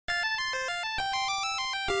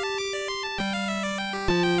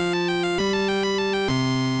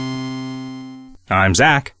I'm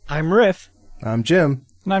Zach. I'm Riff. I'm Jim.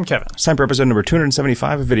 And I'm Kevin. It's time for episode number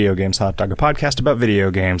 275 of Video Games Hot Dog, a podcast about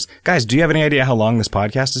video games. Guys, do you have any idea how long this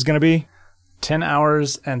podcast is going to be? 10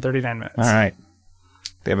 hours and 39 minutes. All right.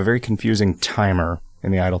 They have a very confusing timer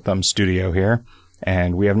in the Idle Thumb studio here,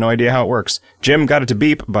 and we have no idea how it works. Jim got it to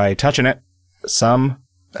beep by touching it.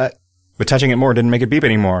 But touching it more didn't make it beep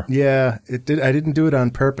anymore. Yeah, it did. I didn't do it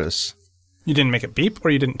on purpose. You didn't make it beep, or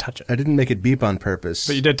you didn't touch it? I didn't make it beep on purpose.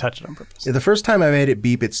 But you did touch it on purpose. Yeah, the first time I made it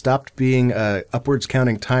beep, it stopped being a upwards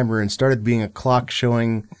counting timer and started being a clock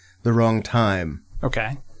showing the wrong time.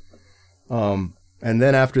 Okay. And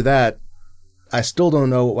then after that, I still don't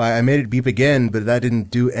know why I made it beep again, but that didn't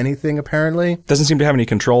do anything apparently. Doesn't seem to have any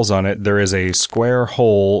controls on it. There is a square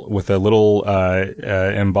hole with a little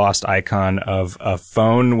embossed icon of a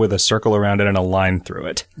phone with a circle around it and a line through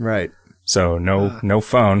it. Right. So no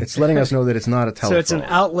phone. It's letting us know that it's not a telephone. So it's an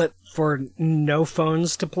outlet for no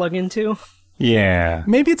phones to plug into? Yeah.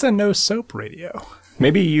 Maybe it's a no soap radio.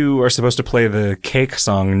 Maybe you are supposed to play the Cake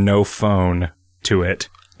song No Phone to it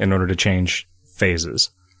in order to change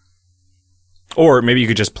phases. Or maybe you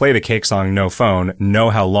could just play the Cake song No Phone,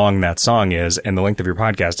 know how long that song is, and the length of your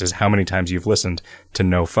podcast is how many times you've listened to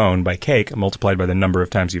No Phone by Cake multiplied by the number of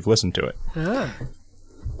times you've listened to it. Ah.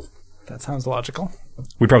 That sounds logical.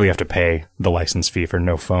 We'd probably have to pay the license fee for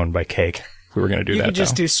No Phone by Cake if we were going to do You that, could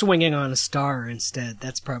just though. do Swinging on a Star instead.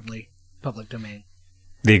 That's probably public domain.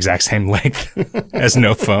 The exact same length as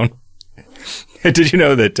No Phone. Did you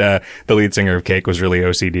know that the lead singer of Cake was really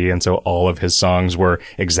OCD, and so all of his songs were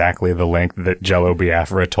exactly the length that Jello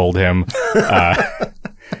Biafra told him that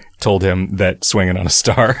Swinging on a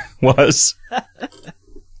Star was?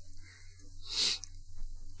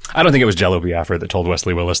 I don't think it was Jello Biafra that told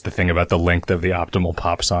Wesley Willis the thing about the length of the optimal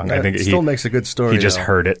pop song. I think it still makes a good story. He just though.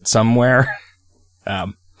 heard it somewhere.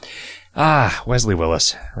 Wesley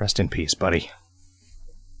Willis. Rest in peace, buddy.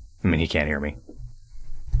 I mean, he can't hear me.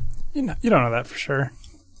 You don't know that for sure.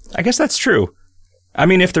 I guess that's true. I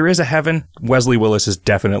mean, if there is a heaven, Wesley Willis is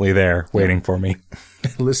definitely there waiting for me.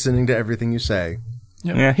 Listening to everything you say.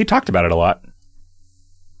 Yep. Yeah, he talked about it a lot.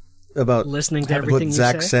 About Listening to everything what you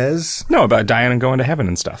Zach say? says? No, about dying and going to heaven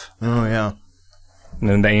and stuff. Oh, yeah. And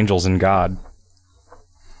then the angels and God.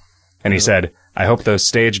 And he said, I hope the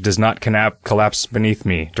stage does not collapse beneath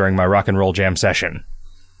me during my rock and roll jam session.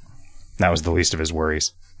 That was the least of his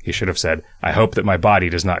worries. He should have said, I hope that my body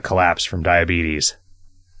does not collapse from diabetes.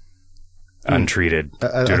 Untreated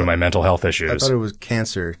due to my mental health I issues. thought it was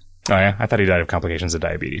cancer. Oh, yeah? I thought he died of complications of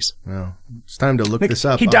diabetes. Well, it's time to look this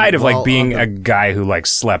up. He died of being a a guy who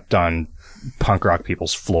slept on punk rock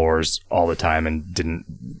people's floors all the time and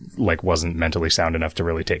wasn't mentally sound enough to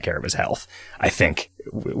really take care of his health. I think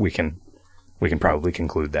we can probably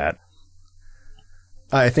conclude that.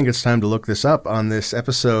 I think it's time to look this up on this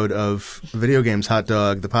episode of Video Games Hot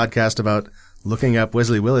Dog, the podcast about looking up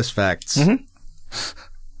Wesley Willis facts. Mm-hmm.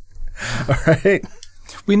 All right.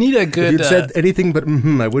 We need a If good... you'd said anything but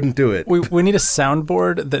I wouldn't do it. we need a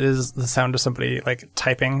soundboard that is the sound of somebody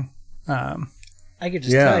typing. I could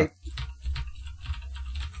just Yeah. type.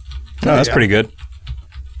 No, that's pretty good.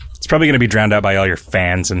 It's probably going to be drowned out by all your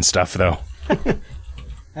fans and stuff, though.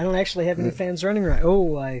 I don't actually have any fans running right. Oh,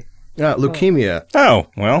 Leukemia, Oh,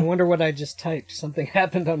 I well. wonder what I just typed. Something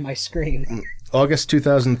happened on my screen. August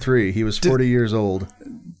 2003. He was 40 years old.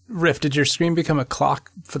 Riff, did your screen become a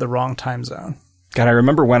clock for the wrong time zone? God, I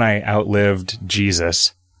remember when I outlived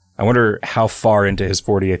Jesus. I wonder how far into his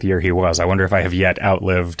 40th year he was. I wonder if I have yet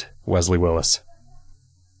outlived Wesley Willis.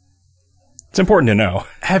 It's important to know.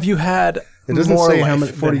 Have you had It doesn't more say life how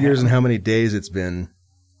many 40 than years him? and how many days it's been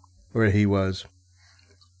where he was.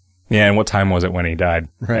 Yeah, and what time was it when he died?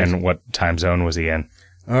 Right. And what time zone was he in?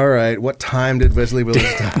 All right. What time did Wesley Willis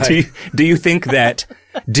die? Do you think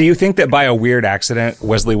that by a weird accident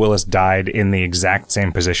Wesley Willis died in the exact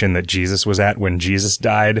same position that Jesus was at when Jesus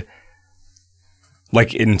died?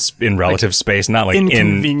 Like in relative space, not like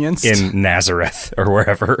inconvenienced? in Nazareth or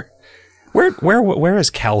wherever. Where is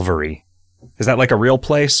Calvary? Is that like a real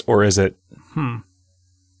place or is it?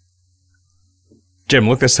 Jim,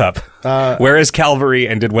 look this up. Where is Calvary,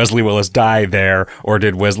 and did Wesley Willis die there, or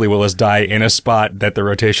did Wesley Willis die in a spot that the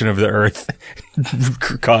rotation of the Earth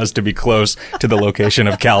caused to be close to the location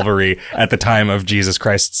of Calvary at the time of Jesus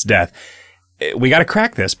Christ's death? We got to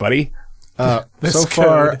crack this, buddy. So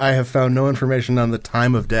far, I have found no information on the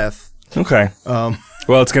time of death. Okay.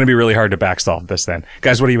 Well, it's going to be really hard to backsolve this then.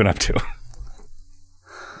 Guys, what have you been up to?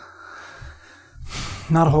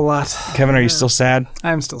 Not a whole lot. Kevin, are you still sad?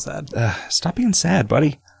 I'm still sad. Stop being sad,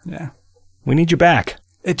 buddy. Yeah. We need you back.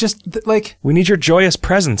 It just, We need your joyous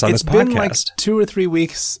presence on it's this been podcast. 2 or 3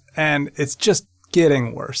 weeks, and it's just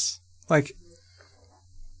getting worse.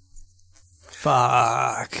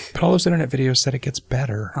 Fuck. But all those internet videos said it gets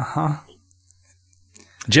better. Uh-huh.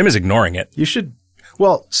 Jim is ignoring it. You should.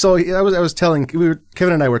 Well, so I was telling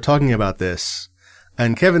Kevin and I were talking about this,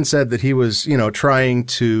 and Kevin said that he was trying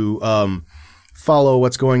to follow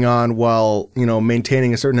what's going on while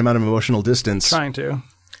maintaining a certain amount of emotional distance. Trying to.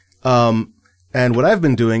 And what I've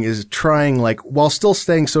been doing is trying, while still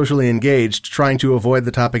staying socially engaged, trying to avoid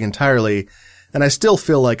the topic entirely. And I still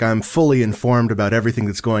feel like I'm fully informed about everything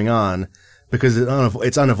that's going on because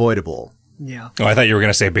it's unavoidable. Yeah. Oh, I thought you were going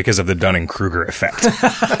to say because of the Dunning-Kruger effect.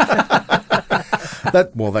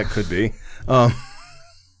 That could be.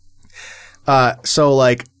 So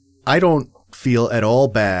I don't feel at all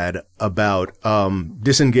bad about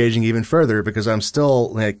disengaging even further because I'm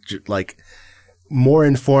still like more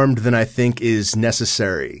informed than I think is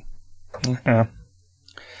necessary.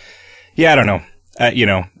 Yeah, I don't know.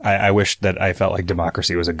 I wish that I felt like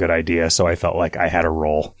democracy was a good idea, so I felt like I had a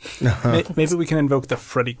role. Maybe we can invoke the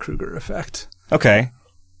Freddy Krueger effect. Okay.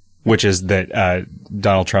 Which is that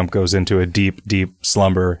Donald Trump goes into a deep, deep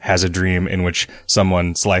slumber, has a dream in which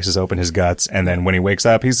someone slices open his guts, and then when he wakes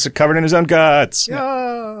up, he's covered in his own guts.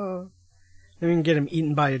 Oh. Then we can get him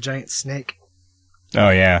eaten by a giant snake. Oh,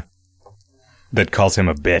 yeah. That calls him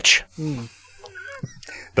a bitch.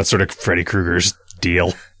 That's sort of Freddy Krueger's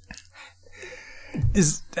deal.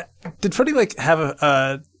 Did Freddy have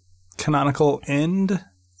a canonical end?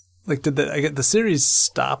 Did the series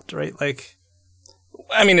stopped, right?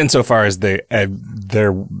 I mean, insofar as there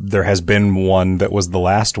has been one that was the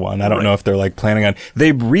last one. I don't know if they're planning on.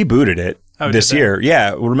 They rebooted it this year.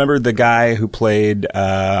 Yeah, remember the guy who played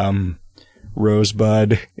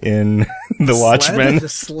Rosebud in The Watchmen? The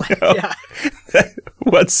sled, yeah.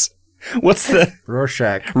 What's the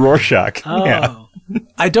Rorschach? Rorschach. Oh. Yeah.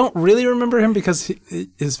 I don't really remember him because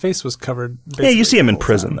his face was covered. Yeah, you see him in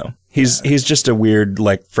prison though. He's just a weird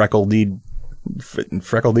freckledy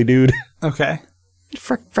dude. Okay.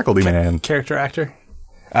 Freckledy man. Character actor.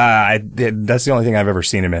 That's the only thing I've ever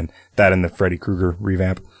seen him in. That and the Freddy Krueger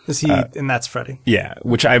revamp. Is he? And that's Freddy. Yeah,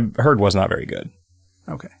 which I've heard was not very good.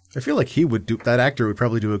 Okay. I feel like that actor would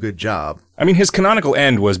probably do a good job. I mean, his canonical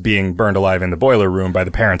end was being burned alive in the boiler room by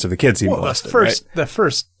the parents of the kids he molested.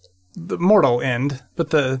 The mortal end,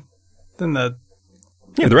 but the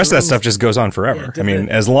rest of that stuff just goes on forever. Yeah, I mean,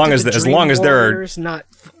 as long as there are not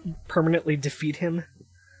permanently defeat him.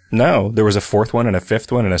 No, there was a fourth one and a fifth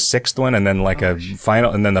one and a sixth one, and then a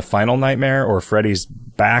final, and then the final nightmare, or Freddy's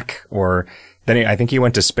back, or then I think he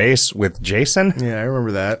went to space with Jason. Yeah, I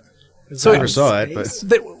remember that. So I never saw it,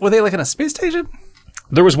 but were they in a space station?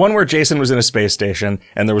 There was one where Jason was in a space station,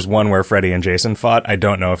 and there was one where Freddy and Jason fought. I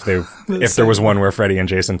don't know if there was one where Freddy and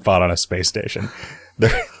Jason fought on a space station.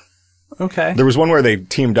 Okay. There was one where they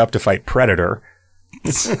teamed up to fight Predator.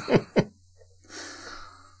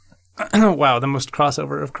 Wow, the most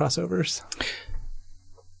crossover of crossovers.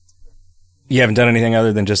 You haven't done anything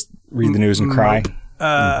other than just read the news and cry?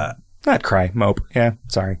 Not cry, mope. Yeah,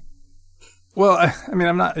 sorry. Well, I mean,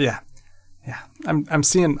 I'm not, yeah. I'm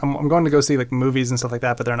going to go see movies and stuff like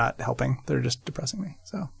that, but they're not helping. They're just depressing me,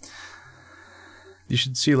 so. You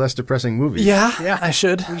should see less depressing movies. Yeah, I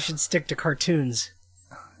should. We should stick to cartoons.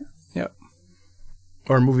 Yep.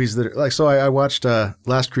 Or movies that are, so I watched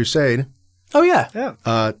Last Crusade. Oh, yeah.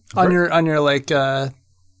 Yeah. On your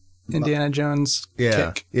Indiana Jones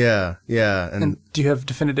kick. Yeah. And do you have a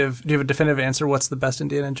definitive answer? What's the best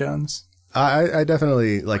Indiana Jones? I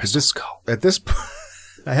definitely at this point.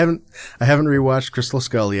 I haven't rewatched Crystal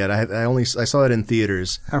Skull yet. I saw it in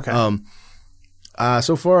theaters. Okay.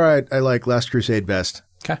 So far I like Last Crusade best.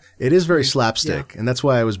 Okay. It is very slapstick, and that's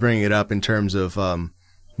why I was bringing it up in terms of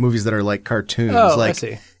movies that are like cartoons. Oh, I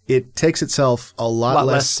see. It takes itself a lot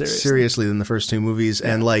less seriously than the first two movies,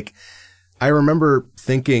 and I remember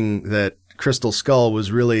thinking that Crystal Skull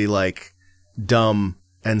was really dumb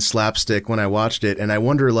and slapstick when I watched it, and I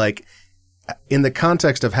wonder in the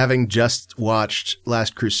context of having just watched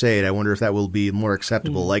Last Crusade, I wonder if that will be more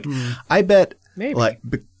acceptable. I bet maybe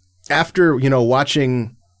after,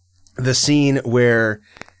 watching the scene where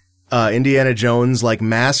Indiana Jones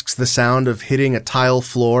masks the sound of hitting a tile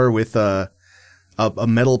floor with a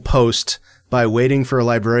metal post by waiting for a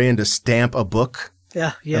librarian to stamp a book.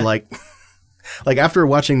 Yeah. And after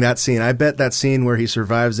watching that scene, I bet that scene where he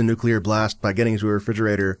survives a nuclear blast by getting into a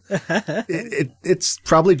refrigerator, it's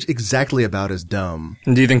probably exactly about as dumb.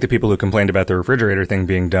 Do you think the people who complained about the refrigerator thing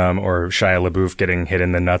being dumb, or Shia LaBeouf getting hit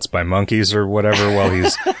in the nuts by monkeys or whatever while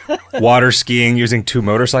he's water skiing using two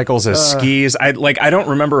motorcycles as skis? I don't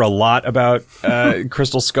remember a lot about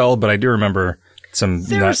Crystal Skull, but I do remember some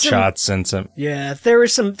nut shots and some. Yeah, there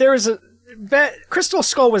was Crystal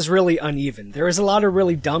Skull was really uneven. There was a lot of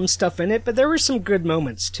really dumb stuff in it, but there were some good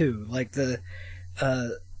moments too. Like the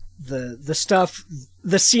stuff,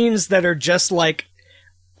 the scenes that are just like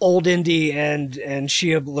old Indy and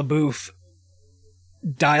Shia LaBeouf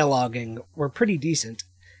dialoguing were pretty decent.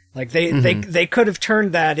 Like they could have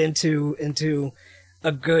turned that into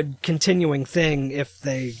a good continuing thing if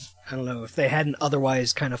they hadn't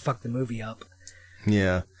otherwise kind of fucked the movie up.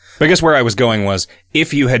 Yeah. But I guess where I was going was,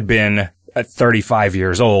 if you had been at 35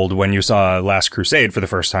 years old when you saw Last Crusade for the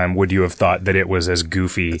first time, would you have thought that it was as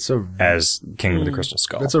goofy as Kingdom of the Crystal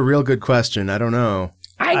Skull? That's a real good question. I don't know.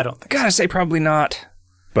 I don't gotta say probably not.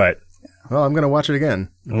 But well, I'm gonna watch it again.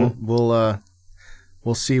 We'll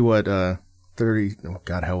see what 30. Oh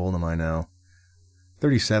God, how old am I now?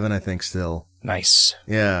 37, I think. Still nice.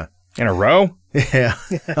 Yeah. In a row. Yeah.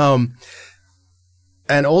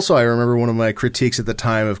 And also, I remember one of my critiques at the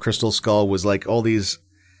time of Crystal Skull was like all these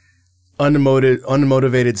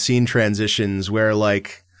unmotivated scene transitions where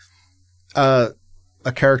like a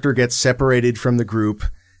character gets separated from the group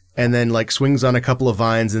and then like swings on a couple of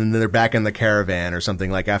vines and then they're back in the caravan or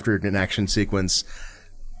something, like after an action sequence,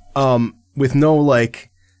 with no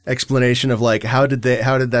like explanation of like how did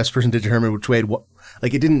that person determine which way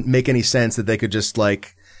like it didn't make any sense that they could just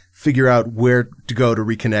like figure out where to go to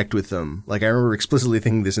reconnect with them. Like I remember explicitly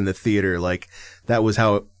thinking this in the theater, like that was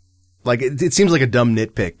how like it seems like a dumb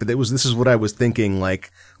nitpick, but this is what I was thinking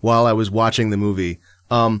like while I was watching the movie.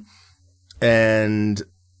 And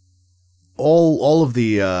all of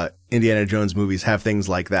the Indiana Jones movies have things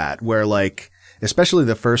like that where like especially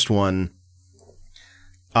the first one,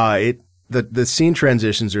 the scene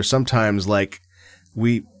transitions are sometimes like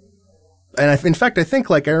in fact I think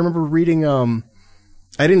like I remember reading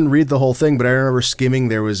I didn't read the whole thing, but I remember skimming.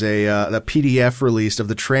 There was a PDF released of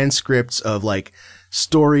the transcripts of like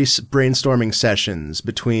story brainstorming sessions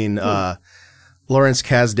between Lawrence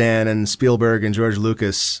Kasdan and Spielberg and George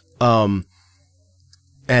Lucas. And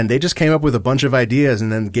they just came up with a bunch of ideas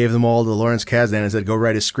and then gave them all to Lawrence Kasdan and said, "Go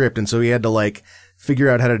write a script." And so he had to like figure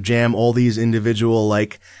out how to jam all these individual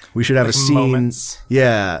like we should have like a scene, moments.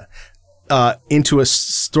 Yeah, into a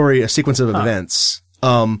story, a sequence of events.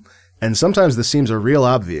 And sometimes the seams are real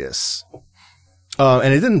obvious.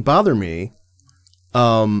 And it didn't bother me.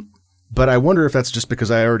 But I wonder if that's just because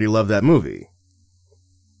I already love that movie.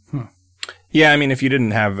 Yeah, I mean, if you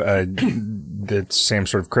didn't have the same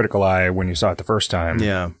sort of critical eye when you saw it the first time.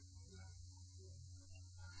 Yeah.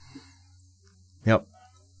 Yep.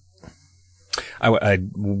 I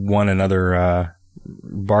won another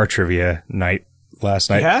bar trivia night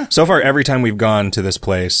last night. Yeah? So far, every time we've gone to this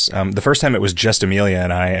place, the first time it was just Amelia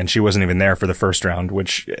and I, and she wasn't even there for the first round,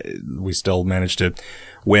 which we still managed to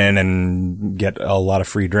win and get a lot of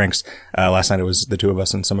free drinks. Last night it was the two of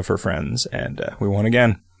us and some of her friends, and we won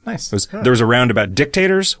again. Nice. There was a round about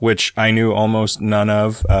dictators, which I knew almost none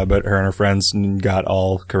of, but her and her friends got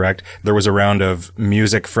all correct. There was a round of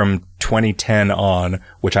music from 2010 on,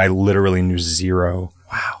 which I literally knew zero.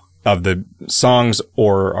 Wow. Of the songs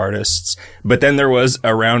or artists. But then there was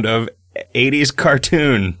a round of 80s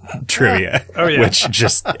cartoon trivia, which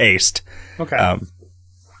just aced. Okay.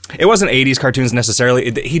 It wasn't 80s cartoons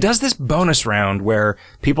necessarily. He does this bonus round where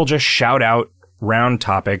people just shout out round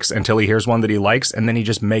topics until he hears one that he likes, and then he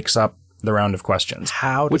just makes up the round of questions.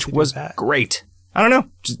 How does which he do was that? Great. I don't know.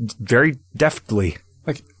 Just very deftly.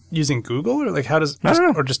 Like using Google, or like how does? I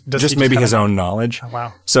don't know. Or just maybe his own knowledge. Oh,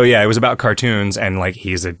 wow. So yeah, it was about cartoons, and like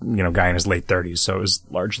he's a guy in his late 30s, so it was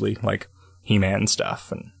largely like He-Man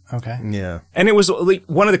stuff. And Okay. Yeah. And it was like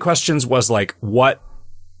one of the questions was like, what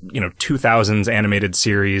 2000s animated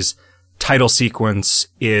series title sequence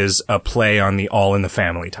is a play on the All in the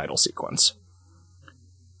Family title sequence,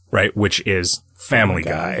 right? Which is Family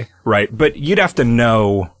Guy, right? But you'd have to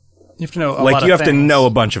know. You have to know like you have to know a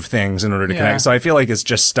bunch of things in order to Yeah. connect. So I feel like it's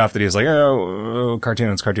just stuff that he's like, oh,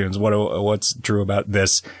 cartoons. What's true about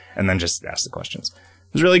this? And then just ask the questions.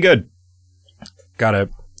 It was really good. Got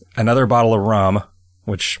another bottle of rum,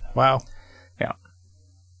 which Wow. yeah,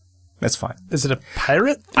 that's fine. Is it a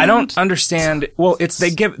pirate? I don't understand. Well, it's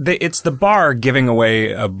it's the bar giving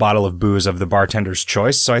away a bottle of booze of the bartender's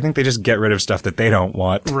choice. So I think they just get rid of stuff that they don't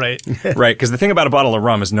want. Right. Right. Because the thing about a bottle of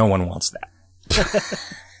rum is no one wants that.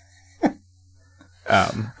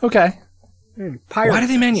 Okay. Pirate.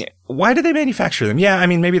 Why do they manufacture them? Yeah, I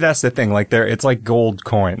mean, maybe that's the thing. Like it's like gold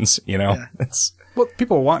coins, Yeah. It's Well,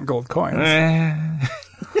 people want gold coins.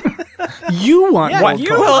 You want Yeah, gold you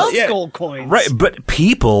coins. love yeah. gold coins. right, but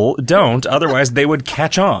people don't. Otherwise, they would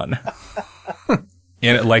catch on.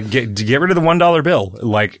 And like get rid of the $1 bill.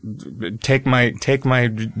 Like take my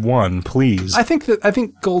one, please. I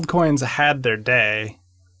think gold coins had their day,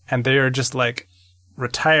 and they are just like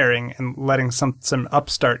retiring and letting some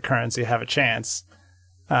upstart currency have a chance.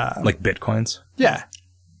 Like bitcoins? Yeah.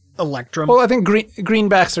 Electrum. Well, I think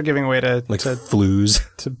greenbacks are giving way to flues.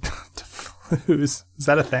 to flues. Is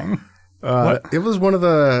that a thing? It was one of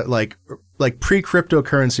the like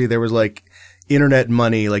pre-cryptocurrency. There was like internet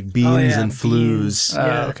money, like beans and flues.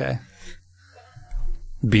 Oh, okay.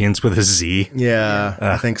 Beans with a Z. Yeah,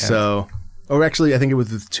 I think so. Or actually, I think it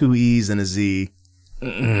was with 2 E's and a Z.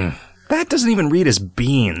 That doesn't even read as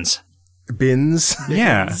beans. Bins.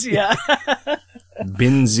 Yeah. Yeah.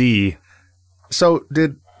 Binzy. So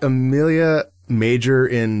did Amelia major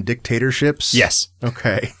in dictatorships? Yes.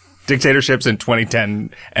 Okay. Dictatorships in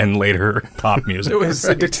 2010 and later pop music. It was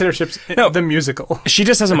dictatorships. The musical. She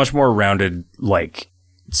just has a much more rounded, like,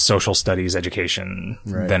 social studies education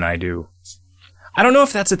than I do. I don't know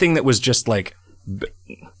if that's a thing that was just like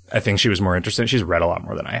a thing she was more interested in. She's read a lot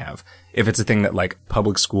more than I have. If it's a thing that like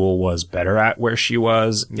public school was better at where she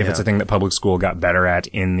was, if it's a thing that public school got better at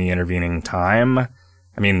in the intervening time.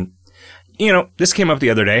 I mean, you know, this came up the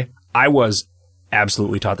other day. I was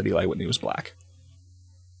absolutely taught that Eli Whitney was black.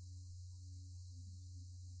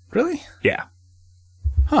 Really? Yeah.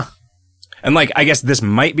 Huh. And like, I guess this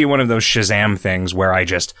might be one of those Shazam things where I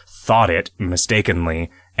just thought it mistakenly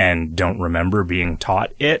and don't remember being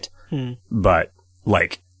taught it. But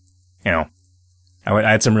like, you know, I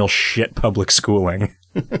had some real shit public schooling.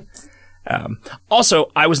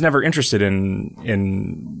 Also, I was never interested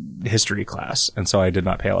in history class, and so I did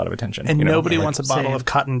not pay a lot of attention. And nobody like, wants a bottle of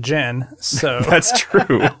cotton gin, so That's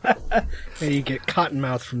true. And you get cotton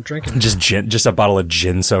mouth from drinking. just a bottle of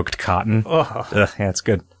gin-soaked cotton. Ugh. Yeah, it's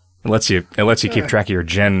good. It lets you keep track of your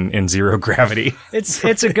gin in zero gravity. It's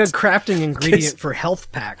a good crafting ingredient for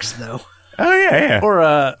health packs, though. Oh yeah.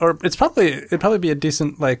 or it'd probably be a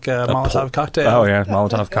decent like Molotov cocktail. Oh yeah,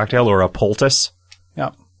 Molotov cocktail or a poultice.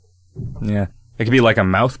 Yeah. Yeah, it could be like a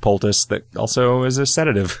mouth poultice that also is a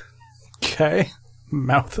sedative. Okay.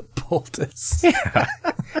 Mouth poultice.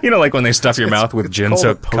 You know, like when they stuff your mouth with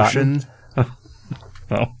gin-soaked cotton. Potion.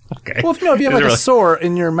 Oh, okay. Well, if you have like a sore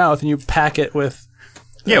in your mouth and you pack it with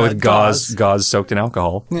with gauze soaked in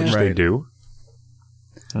alcohol, which they do.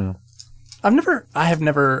 I have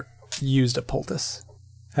never used a poultice.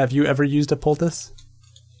 Have you ever used a poultice?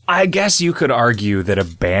 I guess you could argue that a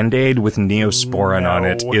Band-Aid with Neosporin on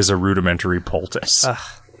it is a rudimentary poultice.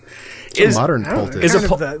 It's a modern poultice.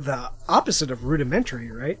 Kind of the opposite of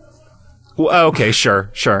rudimentary, right? Well, okay,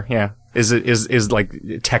 sure, yeah. Is like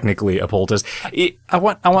technically a poultice. I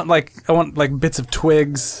want like bits of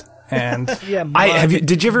twigs and Yeah,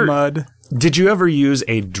 mud. Did you ever use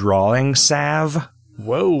a drawing salve?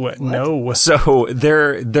 Whoa, no. So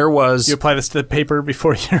there was. You apply this to the paper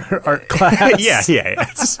before your art class. yeah.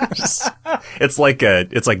 It's like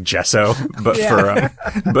gesso, but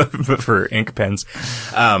for ink pens.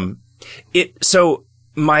 So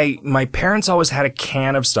my parents always had a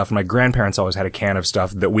can of stuff, and my grandparents always had a can of stuff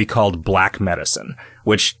that we called black medicine,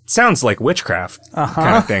 which sounds like witchcraft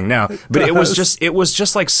kind of thing now. But it was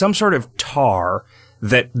just like some sort of tar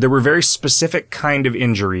that there were very specific kind of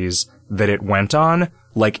injuries that it went on.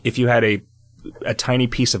 Like if you had a tiny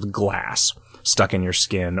piece of glass stuck in your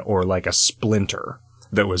skin, or like a splinter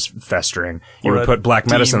that was festering, you would put black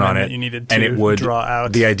medicine on it, you needed to and it would draw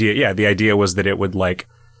out. The idea was that it would like,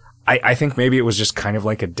 I think maybe it was just kind of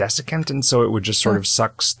like a desiccant, and so it would just sort of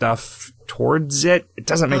suck stuff towards it. It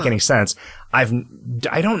doesn't make any sense. I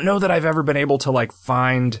don't know that I've ever been able to like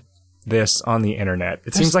find this on the internet.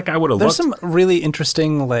 It seems like I would have looked. There's some really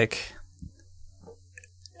interesting like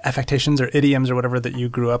affectations or idioms or whatever that you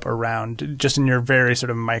grew up around, just in your very sort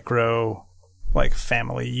of micro like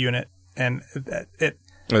family unit, and it.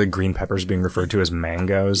 Or the green peppers being referred to as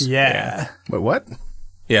mangoes. Yeah. Wait, what?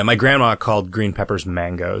 Yeah, my grandma called green peppers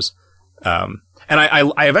mangoes. And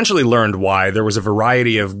I eventually learned why. There was a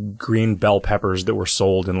variety of green bell peppers that were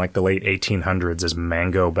sold in like the late 1800s as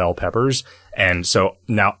mango bell peppers. And so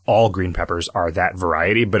now all green peppers are that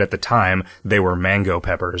variety. But at the time, they were mango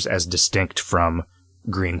peppers as distinct from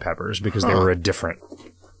green peppers because they were a different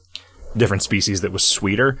species that was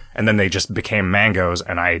sweeter. And then they just became mangoes,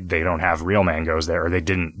 and they don't have real mangoes there, or they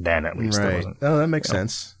didn't then at least. Right. Oh, that makes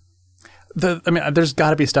sense. There's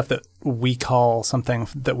got to be stuff that we call something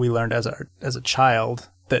that we learned as a child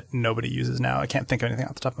that nobody uses now. I can't think of anything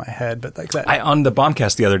off the top of my head, but like that. On the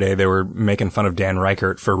Bombcast the other day, they were making fun of Dan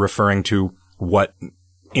Reichert for referring to what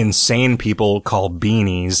insane people call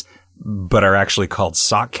beanies, but are actually called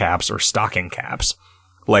sock caps or stocking caps.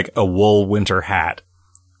 Like a wool winter hat,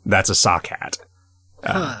 that's a sock hat.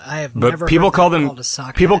 I have But never people heard call that them called a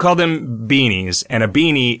sock people hat. call them beanies, and a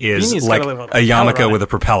beanie is Beanie's like got a little a propeller yarmulke on with it. a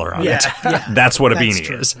propeller on it. Yeah. That's what a That's beanie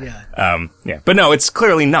true, is. yeah. But no, it's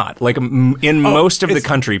clearly not. Like in most of the it's-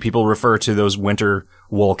 country, people refer to those winter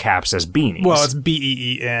wool caps as beanies. Well, it's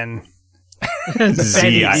BEEN.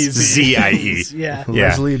 Z-I-E. Yeah. Yeah.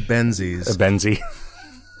 Leslie Benzies. A Benzie.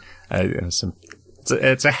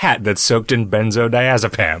 It's a hat that's soaked in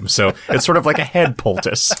benzodiazepam, so it's sort of like a head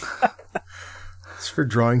poultice. It's for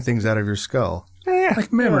drawing things out of your skull.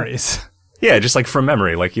 Like memories. Yeah, just like from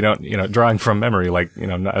memory, like drawing from memory, like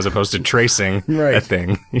as opposed to tracing Right. a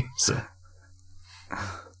thing. So,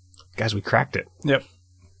 guys, we cracked it. Yep.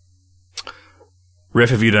 Riff,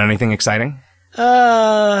 have you done anything exciting?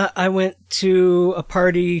 I went to a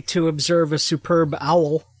party to observe a superb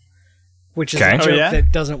owl, which is Okay. a joke Oh, yeah?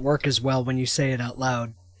 that doesn't work as well when you say it out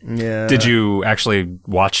loud. Yeah. Did you actually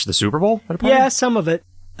watch the Super Bowl at a party? Yeah, some of it.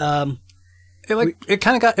 It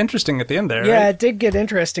kind of got interesting at the end there. Yeah, Right? it did get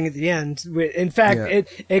interesting at the end. In fact, Yeah.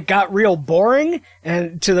 it got real boring,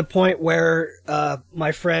 and to the point where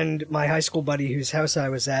my friend, my high school buddy whose house I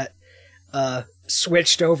was at,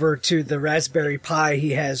 switched over to the Raspberry Pi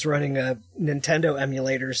he has running a Nintendo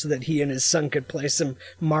emulator so that he and his son could play some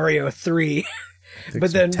Mario 3.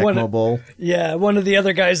 But then Tecmo Bowl. one of the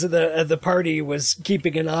other guys at the party was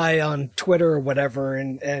keeping an eye on Twitter or whatever,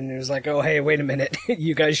 and it was like, oh, hey, wait a minute,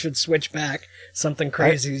 you guys should switch back. Something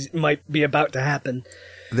crazy might be about to happen.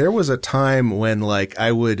 There was a time when like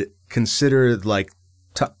I would consider like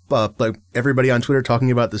everybody on Twitter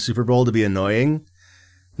talking about the Super Bowl to be annoying.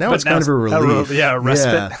 Now But it's kind of a relief. a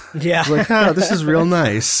respite. Yeah. Yeah. It's like, oh, this is real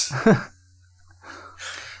nice.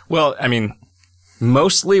 Well, I mean,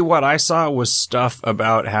 mostly what I saw was stuff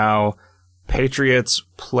about how Patriots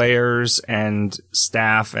players and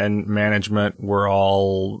staff and management were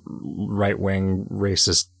all right-wing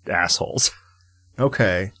racist assholes.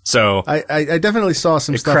 Okay. So I definitely saw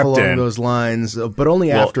some It stuff crept along in. those lines, but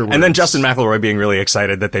only afterwards. and then Justin McElroy being really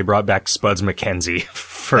excited that they brought back Spuds McKenzie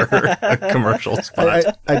for a commercial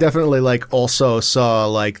spot. I definitely like also saw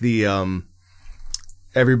like the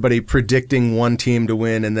everybody predicting one team to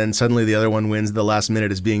win and then suddenly the other one wins at the last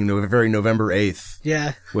minute as being very November 8th,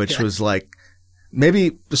 Yeah. which was like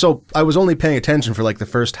so I was only paying attention for like the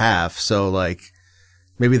first half, so like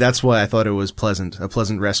maybe that's why I thought it was a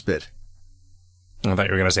pleasant respite. I thought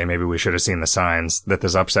you were going to say maybe we should have seen the signs that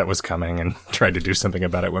this upset was coming and tried to do something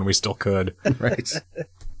about it when we still could. Right.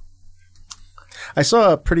 I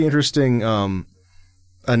saw a pretty interesting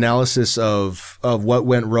analysis of what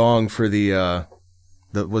went wrong for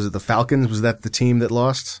was it the Falcons? Was that the team that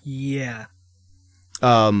lost? Yeah.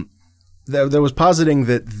 There was positing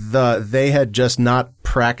that they had just not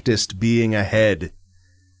practiced being ahead.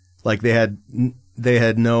 Like they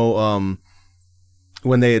had no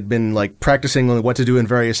when they had been like practicing on what to do in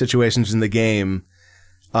various situations in the game,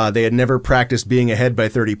 they had never practiced being ahead by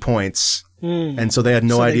 30 points. And so they had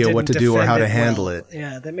no So they idea what to didn't do or how to defend it handle well. it.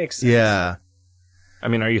 Yeah, that makes sense. Yeah. I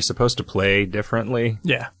mean, are you supposed to play differently?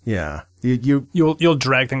 Yeah. Yeah. You'll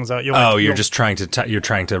drag things out. You're just trying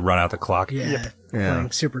to run out the clock. Yeah. Yeah.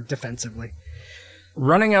 Playing super defensively.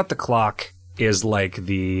 Running out the clock is like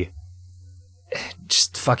the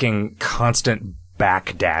just fucking constant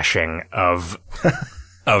backdashing of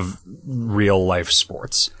real life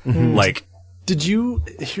sports. Like, Did you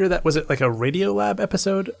hear that? Was it like a Radiolab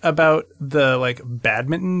episode about the like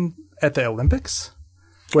badminton at the Olympics?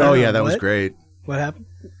 Oh yeah, that was What? great. What happened?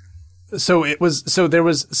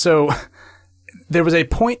 There was a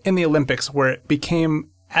point in the Olympics where it became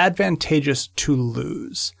advantageous to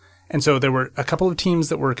lose. And so there were a couple of teams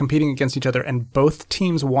that were competing against each other, and both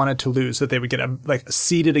teams wanted to lose so that they would get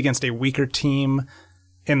seeded against a weaker team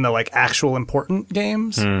in the like actual important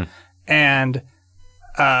games. And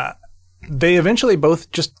they eventually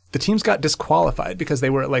the teams got disqualified because they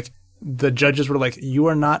were like, the judges were like, you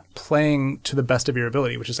are not playing to the best of your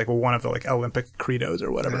ability, which is like one of the like Olympic credos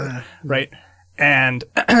or whatever. Right. And,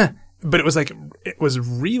 but it was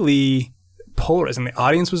really polarizing. The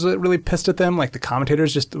audience was really pissed at them. Like the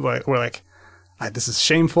commentators just were like, this is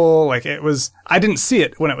shameful. Like I didn't see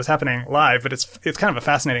it when it was happening live, but it's kind of a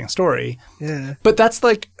fascinating story. Yeah. But that's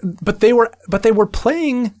like, but they were playing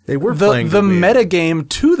playing the to win. meta game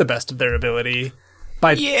to the best of their ability.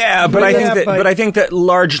 but I think that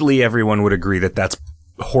largely everyone would agree that that's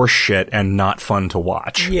horseshit and not fun to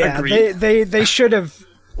watch. Yeah, Agreed. they should have,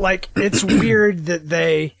 like, it's weird that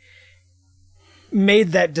they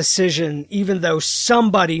made that decision, even though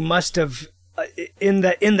somebody must have, in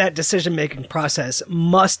that decision-making process,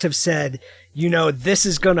 must have said, this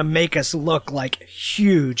is going to make us look like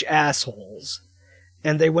huge assholes.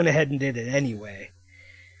 And they went ahead and did it anyway.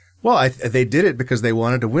 Well, they did it because they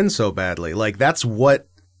wanted to win so badly. Like, that's what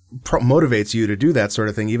motivates you to do that sort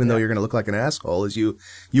of thing, even though you're going to look like an asshole, is you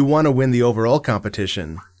want to win the overall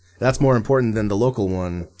competition. That's more important than the local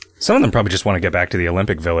one. Some of them probably just want to get back to the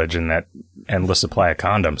Olympic Village and that endless supply of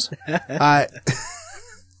condoms.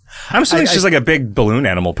 I'm assuming it's just like a big balloon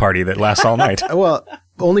animal party that lasts all night. Well,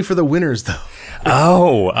 only for the winners, though.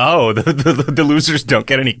 The losers don't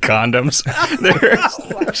get any condoms.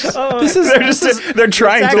 They're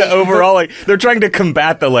trying to overall, like, they're trying to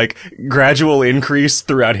combat the, like, gradual increase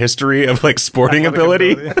throughout history of, like, sporting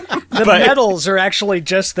ability. The medals are actually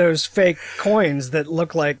just those fake coins that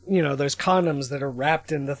look like, those condoms that are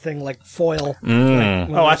wrapped in the thing like foil.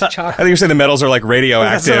 I think you said the medals are like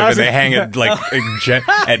radioactive and they hang at like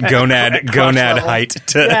at gonad height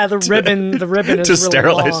to the ribbon is to really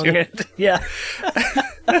sterilize long. you. Yeah.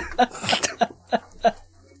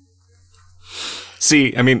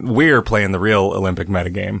 See, I mean, we're playing the real Olympic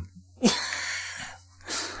metagame.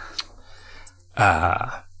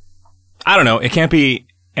 I don't know. It can't be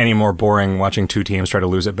any more boring watching two teams try to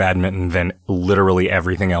lose at badminton than literally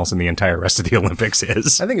everything else in the entire rest of the Olympics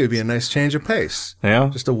is. I think it would be a nice change of pace. Yeah.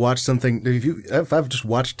 Just to watch something. If I've just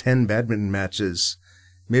watched 10 badminton matches,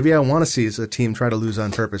 maybe I want to see a team try to lose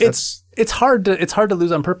on purpose. It's hard to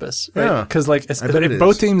lose on purpose, right? Yeah. Because if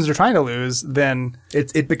both teams are trying to lose, then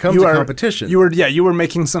it becomes a competition. You were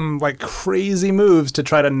making some like crazy moves to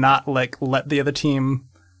try to not like let the other team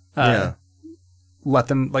let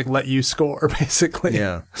them like let you score, basically.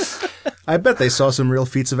 Yeah. I bet they saw some real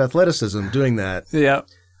feats of athleticism doing that. Yeah.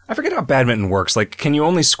 I forget how badminton works. Like, can you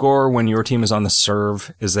only score when your team is on the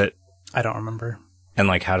serve? Is it? I don't remember. And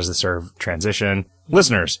like, how does the serve transition?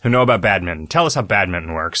 Listeners who know about badminton, tell us how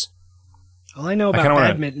badminton works. All I know about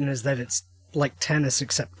badminton is that it's like tennis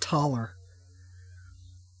except taller.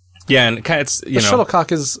 Yeah, and it's the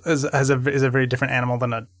shuttlecock is a very different animal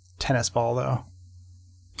than a tennis ball, though.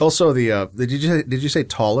 Also, did you say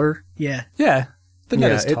taller? Yeah. Yeah. The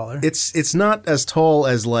net is taller. It's not as tall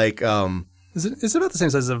as like It's about the same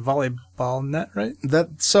size as a volleyball net, right?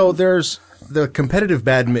 So there's the competitive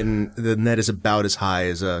badminton. The net is about as high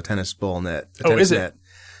as a tennis ball net. Is it?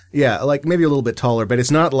 Yeah, like maybe a little bit taller, but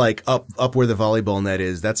it's not like up where the volleyball net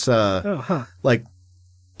is. That's like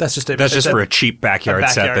that's just for a cheap backyard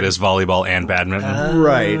set that is volleyball and badminton.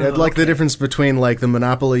 Right. Like the difference between like the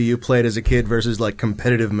Monopoly you played as a kid versus like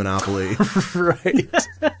competitive Monopoly. Right.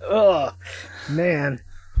 Oh, man.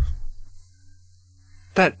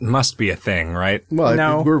 That must be a thing, right? Well,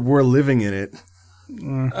 no. We're living in it.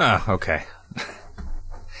 Okay.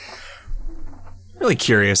 Really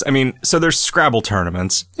curious. I mean, so there's Scrabble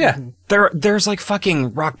tournaments. Yeah. There's like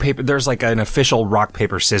fucking rock paper. There's like an official rock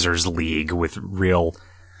paper scissors league with real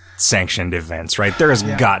sanctioned events, right? There has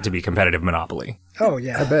got to be competitive Monopoly. Oh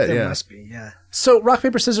yeah, I bet. There must be. Yeah. So rock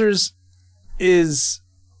paper scissors is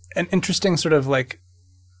an interesting sort of like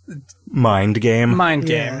mind game.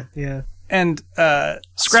 Yeah. And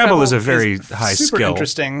Scrabble is a very high super skill.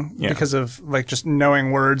 Interesting because of like just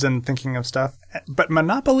knowing words and thinking of stuff. But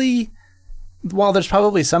Monopoly, while there's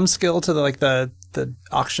probably some skill to the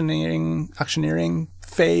auctioneering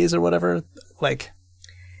phase or whatever, like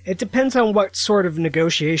it depends on what sort of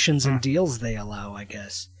negotiations and deals they allow, I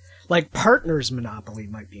guess. Like Partners Monopoly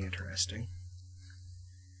might be interesting.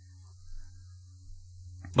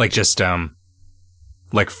 Like just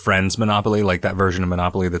like Friends Monopoly, like that version of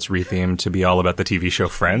Monopoly that's rethemed to be all about the TV show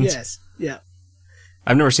Friends. Yes. Yeah.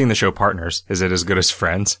 I've never seen the show Partners. Is it as good as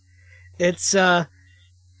Friends? It's the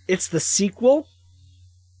sequel.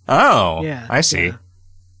 Oh, yeah, I see. Yeah.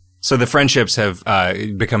 So the friendships have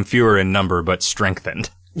become fewer in number but strengthened.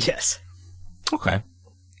 Yes. Okay.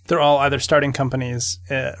 They're all either starting companies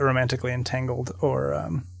romantically entangled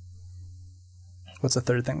or what's the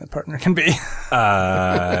third thing that partner can be?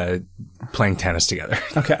 Playing tennis together.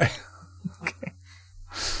 Okay.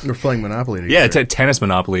 We're playing Monopoly together. Yeah, tennis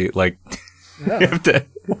Monopoly. Like, you have to,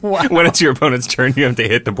 when it's your opponent's turn, you have to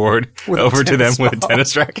hit the board over to them with a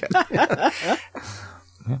tennis racket.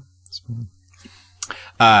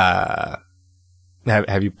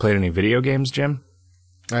 Have you played any video games, Jim?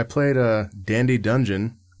 I played Dandy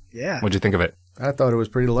Dungeon. Yeah. What'd you think of it? I thought it was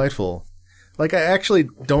pretty delightful. Like, I actually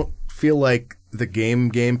don't feel like the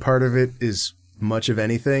game part of it is much of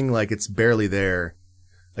anything. Like, it's barely there.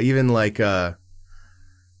 Even like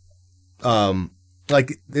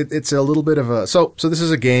it's a little bit of a so this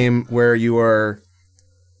is a game where you are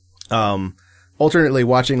alternately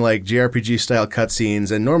watching like JRPG style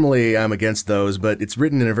cutscenes, and normally I'm against those, but it's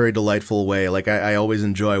written in a very delightful way. Like I always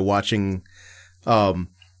enjoy watching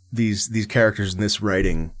these characters in this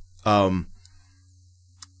writing.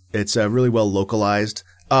 It's really well localized.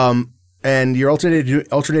 and you're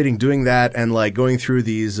alternating doing that and like going through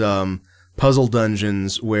these puzzle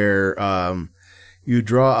dungeons where you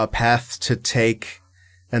draw a path to take,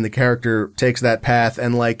 and the character takes that path,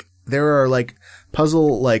 and like there are like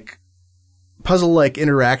puzzle like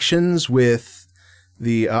interactions with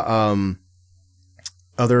the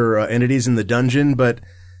other entities in the dungeon, but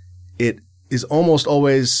it is almost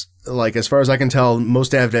always, like, as far as I can tell,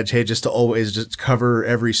 most advantageous to always just cover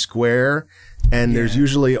every square, and there's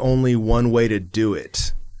usually only one way to do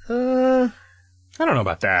it. I don't know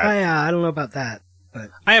about that. I don't know about that,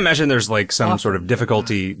 but I imagine there's like some sort of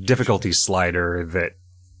difficulty slider that.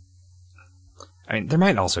 I mean, there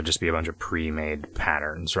might also just be a bunch of pre-made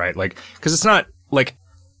patterns, right? Like, because it's not like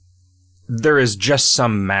there is just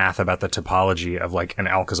some math about the topology of like an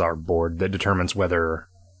Alcazar board that determines whether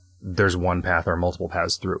there's one path or multiple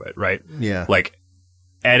paths through it, right? Yeah. Like,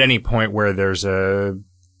 at any point where there's a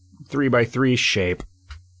 3x3 shape,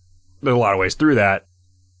 there's a lot of ways through that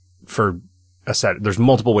for a set. There's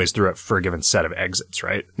multiple ways through it for a given set of exits,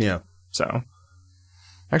 right? Yeah. So,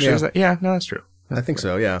 actually, is that, no, that's true. I think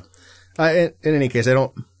so. Yeah. In any case, I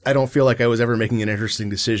don't feel like I was ever making an interesting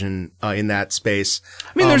decision in that space.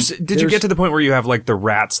 I mean, did you get to the point where you have like the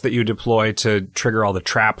rats that you deploy to trigger all the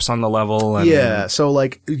traps on the level? And yeah. So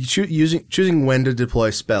like choosing when to deploy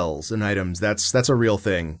spells and items, that's a real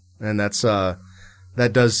thing, and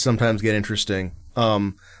that does sometimes get interesting.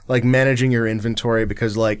 Like managing your inventory,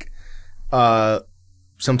 because like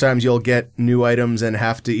sometimes you'll get new items and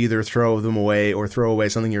have to either throw them away or throw away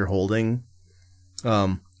something you're holding.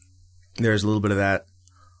 There's a little bit of that.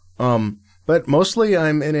 But mostly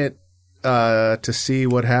I'm in it to see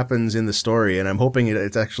what happens in the story, and I'm hoping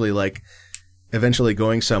it's actually like eventually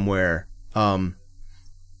going somewhere.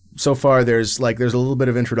 So far there's a little bit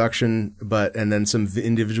of introduction, and then some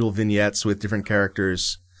individual vignettes with different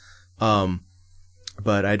characters.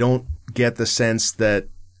 But I don't get the sense that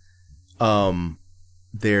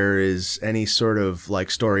there is any sort of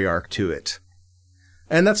like story arc to it.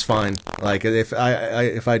 And that's fine. Like, if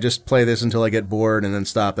I just play this until I get bored and then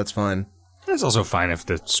stop, that's fine. It's also fine if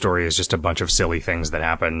the story is just a bunch of silly things that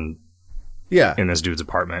happen in this dude's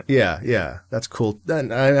apartment. Yeah. That's cool.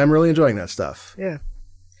 I'm really enjoying that stuff. Yeah.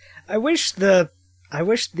 I wish the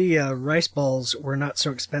rice balls were not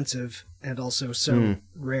so expensive and also so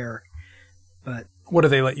rare. But what do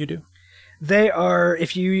they let you do? They are,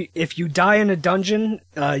 if you die in a dungeon,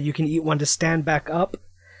 you can eat one to stand back up.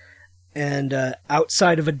 And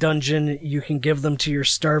outside of a dungeon, you can give them to your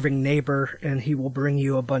starving neighbor, and he will give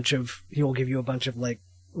you a bunch of like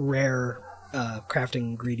rare crafting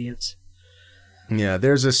ingredients. Yeah,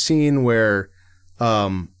 there's a scene where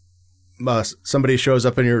somebody shows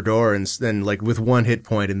up in your door and then like with one hit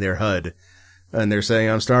point in their HUD, and they're saying,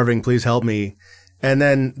 "I'm starving, please help me." And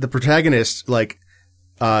then the protagonist, like,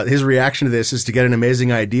 his reaction to this is to get an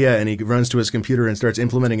amazing idea, and he runs to his computer and starts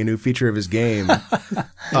implementing a new feature of his game.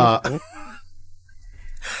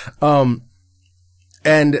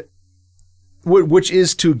 And which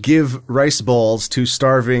is to give rice balls to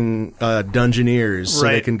starving dungeoneers so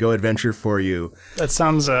they can go adventure for you. That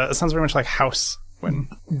sounds very much like House, when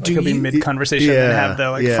you'll be mid conversation and have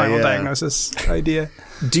the final diagnosis idea.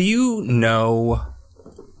 Do you know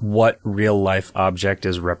what real life object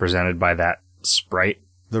is represented by that sprite?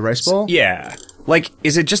 The rice ball? Yeah. Like,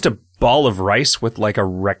 is it just a ball of rice with like a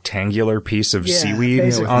rectangular piece of seaweed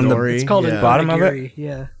on the it's called a bottom onigiri, of it?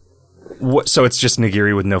 Yeah. So it's just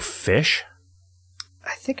nigiri with no fish?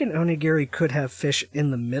 I think an onigiri could have fish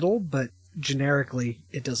in the middle, but generically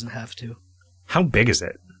it doesn't have to. How big is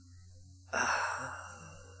it?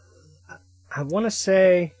 I want to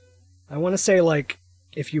say like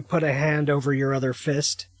if you put a hand over your other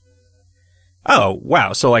fist. Oh,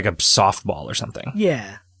 wow. So like a softball or something.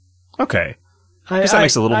 Yeah. Okay. I guess that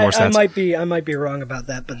makes a little more sense. I might be wrong about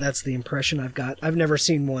that, but that's the impression I've got. I've never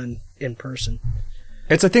seen one in person.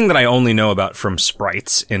 It's a thing that I only know about from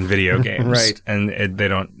sprites in video games. Right. And they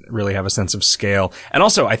don't really have a sense of scale. And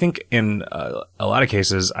also, I think in a lot of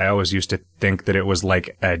cases, I always used to think that it was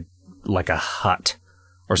like a hut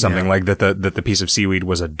or something, like that the piece of seaweed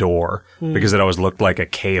was a door because it always looked like a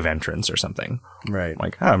cave entrance or something. Right.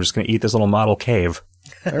 Like, I'm just going to eat this little model cave.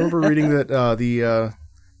 I remember reading that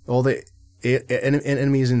all the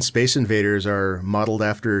enemies in Space Invaders are modeled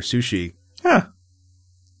after sushi. Huh.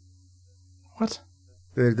 What?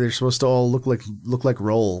 They're supposed to all look like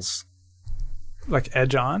rolls. Like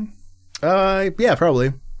edge on? Yeah,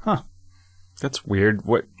 probably. Huh. That's weird.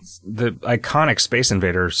 What the iconic Space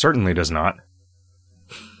Invader certainly does not.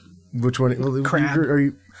 Which one? Well, Crab.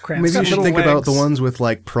 Crabs. Maybe you should think legs. about the ones with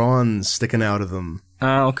like prawns sticking out of them.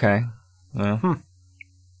 Oh, okay. Well,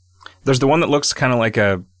 there's the one that looks kind of like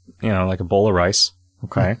a like a bowl of rice.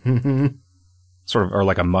 Okay. Sort of, or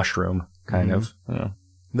like a mushroom, kind of.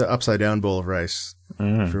 The upside down bowl of rice.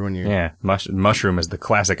 For when you mushroom is the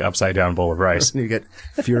classic upside down bowl of rice. You get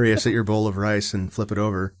furious at your bowl of rice and flip it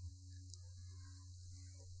over.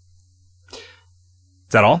 Is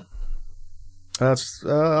that all? That's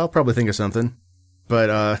I'll probably think of something, but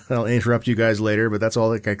I'll interrupt you guys later. But that's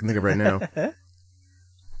all I can think of right now.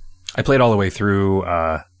 I played all the way through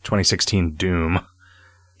 2016 Doom.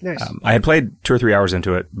 Nice. I had played 2 or 3 hours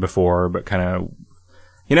into it before, but kind of,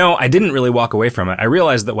 I didn't really walk away from it. I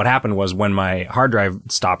realized that what happened was when my hard drive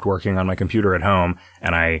stopped working on my computer at home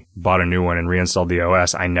and I bought a new one and reinstalled the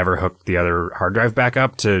OS, I never hooked the other hard drive back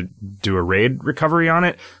up to do a RAID recovery on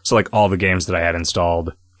it. So like all the games that I had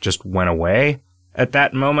installed just went away at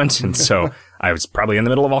that moment. And so I was probably in the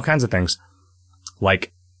middle of all kinds of things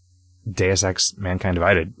like Deus Ex Mankind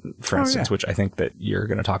Divided, for instance, which I think that you're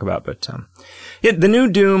going to talk about. But the new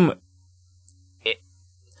Doom,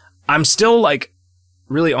 I'm still like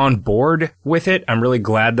really on board with it. I'm really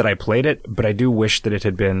glad that I played it, but I do wish that it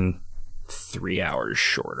had been 3 hours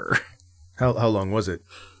shorter. How long was it?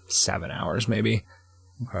 7 hours, maybe.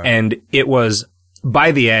 Okay. And it was,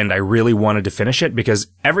 by the end, I really wanted to finish it because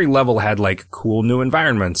every level had like cool new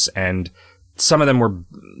environments, and some of them were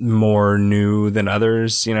more new than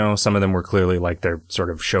others. Some of them were clearly like their sort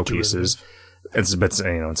of showpieces. But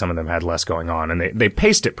and some of them had less going on, and they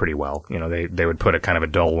paced it pretty well. They would put a kind of a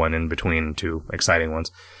dull one in between two exciting ones.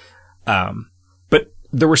 But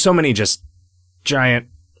there were so many just giant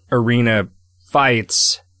arena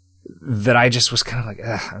fights that I just was kind of like,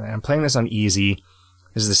 I'm playing this on easy.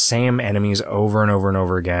 This is the same enemies over and over and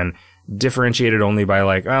over again, differentiated only by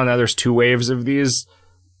like, oh, now there's 2 waves of these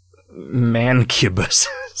mancubus.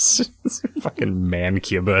 Fucking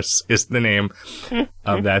mancubus is the name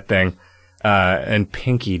of that thing. And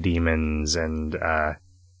pinky demons and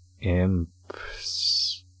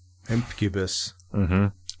imps. Impcubus. Mm-hmm.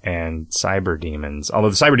 And cyber demons. Although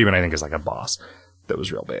the cyber demon I think is like a boss that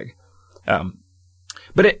was real big.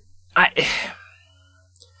 But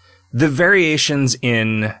the variations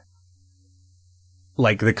in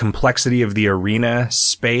like the complexity of the arena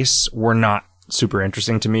space were not super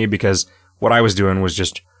interesting to me because what I was doing was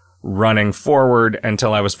just running forward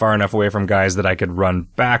until I was far enough away from guys that I could run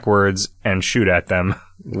backwards and shoot at them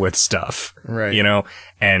with stuff. Right.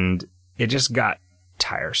 And it just got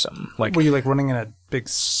tiresome. Like, were you like running in a big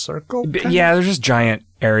circle? Yeah, there's just giant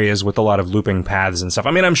areas with a lot of looping paths and stuff.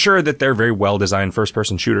 I mean, I'm sure that they're very well designed first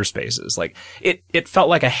person shooter spaces. Like it felt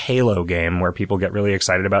like a Halo game where people get really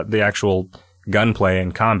excited about the actual gunplay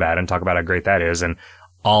and combat and talk about how great that is. And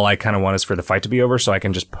all I kind of want is for the fight to be over so I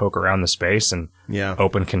can just poke around the space and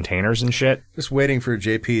open containers and shit. Just waiting for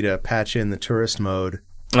JP to patch in the tourist mode.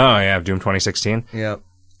 Oh, yeah, Doom 2016. Yeah.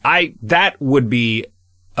 That would be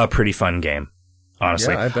a pretty fun game,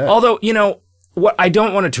 honestly. Yeah, I bet. Although, what I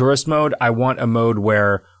don't want a tourist mode. I want a mode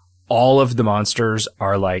where all of the monsters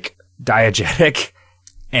are like diegetic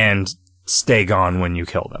and stay gone when you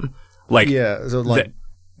kill them. Like, yeah, so like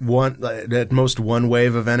at most one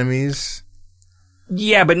wave of enemies.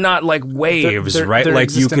 Yeah, but not like waves, right?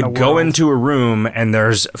 Like you could go into a room and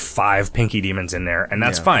there's 5 pinky demons in there, and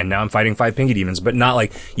that's fine. Now I'm fighting 5 pinky demons, but not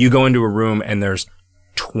like you go into a room and there's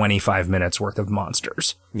 25 minutes worth of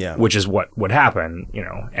monsters. Yeah, which is what would happen,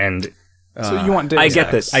 And so you want Deus I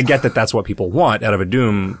get Ex. that. I get that. That's what people want out of a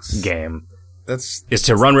Doom game. Is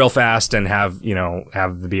to run real fast and have the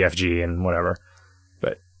BFG and whatever.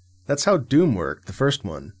 But that's how Doom worked. The first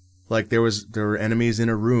one. Like there were enemies in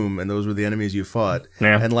a room, and those were the enemies you fought.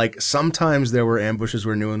 Yeah. And like sometimes there were ambushes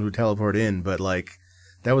where no one would teleport in, but like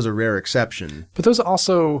that was a rare exception. But those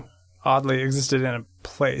also oddly existed in a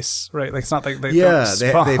place, right? Like it's not like they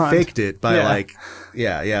they faked it by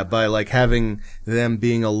by like having them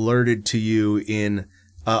being alerted to you in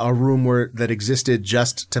a room that existed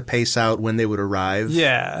just to pace out when they would arrive.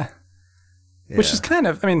 Yeah. Which is kind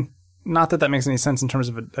of, I mean, not that makes any sense in terms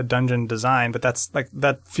of a dungeon design, but that's like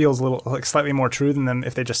that feels a little like slightly more true than them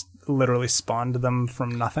if they just literally spawned them from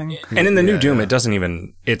nothing. And in the new Doom, it doesn't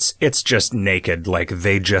even it's just naked. Like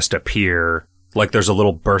they just appear. Like there's a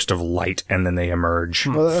little burst of light and then they emerge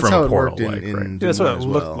from a portal. That's what it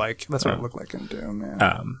looked like. That's what it looked like in Doom.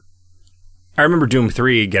 Yeah. I remember Doom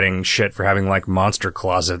 3 getting shit for having like monster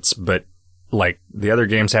closets, but like the other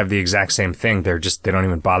games have the exact same thing. They don't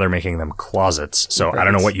even bother making them closets. So I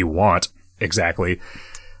don't know what you want exactly.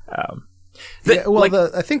 I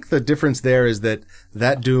think the difference there is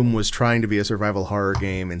that Doom was trying to be a survival horror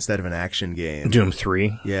game instead of an action game. Doom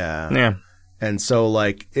 3. Yeah. And so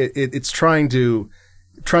like it's trying to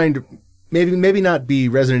maybe not be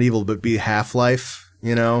Resident Evil, but be Half-Life,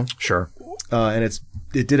 Sure. And it's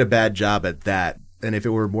did a bad job at that. And if it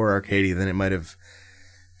were more arcadey, then it might have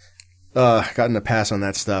gotten a pass on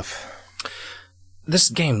that stuff. This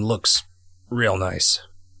game looks real nice.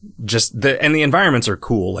 And the environments are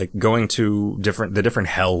cool, like going to the different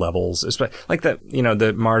hell levels, like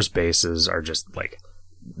the Mars bases are just like,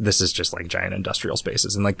 this is just like giant industrial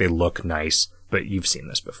spaces, and like they look nice, but you've seen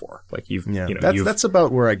this before. Like that's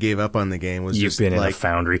about where I gave up on the game. You've been in a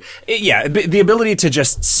foundry. The ability to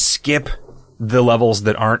just skip the levels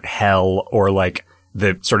that aren't hell, or like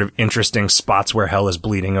the sort of interesting spots where hell is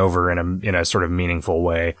bleeding over in a sort of meaningful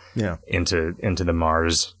way. Yeah. into the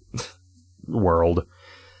Mars world.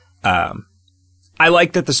 I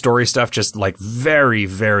like that the story stuff just like very,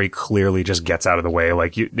 very clearly just gets out of the way.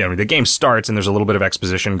 Like the game starts and there's a little bit of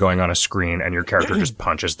exposition going on a screen, and your character just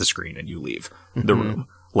punches the screen and you leave the room.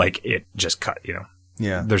 Like it just cut,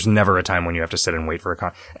 Yeah. There's never a time when you have to sit and wait for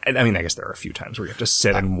I guess there are a few times where you have to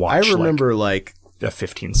sit and watch. I remember like a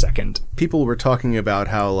 15-second. People were talking about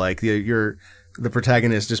how like the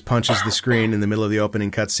protagonist just punches the screen in the middle of the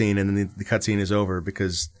opening cutscene, and then the cutscene is over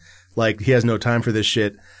because like he has no time for this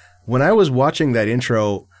shit. When I was watching that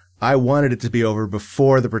intro, I wanted it to be over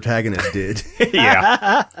before the protagonist did.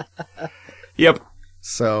 Yeah. Yep.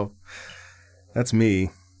 So that's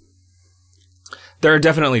me. There are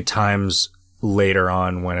definitely times later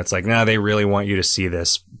on when it's like, they really want you to see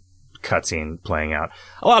this cutscene playing out.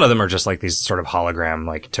 A lot of them are just like these sort of hologram,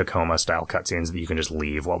 like Tacoma style cutscenes that you can just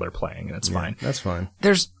leave while they're playing, and it's fine. That's fine.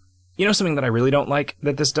 There's, something that I really don't like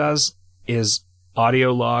that this does is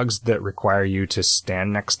audio logs that require you to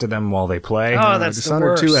stand next to them while they play. Oh, that's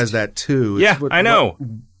Dishonored 2 has that too. Yeah, I know.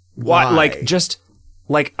 Why?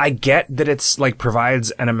 I get that it's like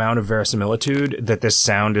provides an amount of verisimilitude that this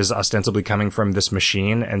sound is ostensibly coming from this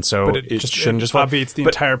machine, and so it shouldn't just obviates the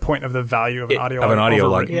entire point of the value of an audio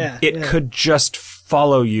log. It could just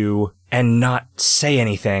follow you and not say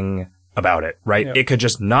anything about it, right? Yeah. It could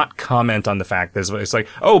just not comment on the fact that it's like,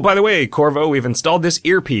 oh, by the way, Corvo, we've installed this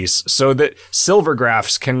earpiece so that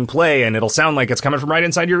Silvergraphs can play and it'll sound like it's coming from right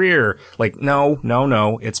inside your ear. Like, no,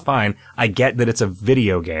 it's fine. I get that it's a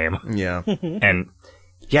video game. Yeah. And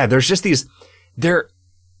yeah, there's just there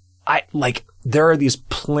are these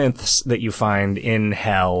plinths that you find in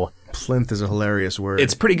hell. Plinth is a hilarious word.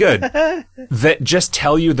 It's pretty good. That just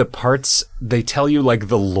tell you they tell you like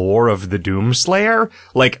the lore of the Doomslayer.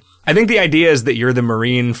 Like, I think the idea is that you're the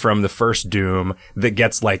Marine from the first Doom that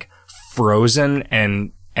gets like frozen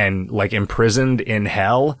and like imprisoned in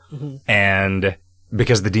hell. Mm-hmm. And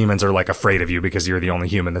because the demons are like afraid of you because you're the only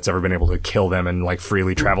human that's ever been able to kill them and like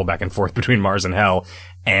freely travel back and forth between Mars and hell.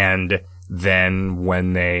 And then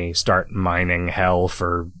when they start mining hell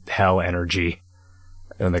for hell energy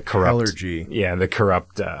and the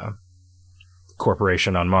corrupt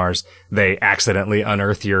corporation on Mars, they accidentally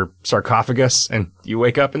unearth your sarcophagus and you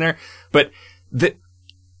wake up in there. But it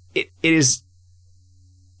has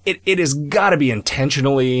got to be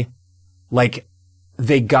intentionally like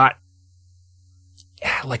they got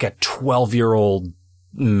like a 12-year-old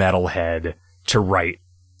metalhead to write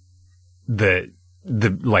the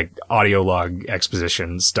like audio log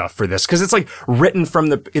exposition stuff for this, because it's like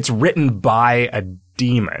it's written by a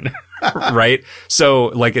demon. Right? So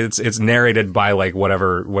like it's narrated by like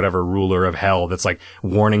whatever ruler of hell that's like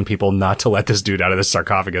warning people not to let this dude out of this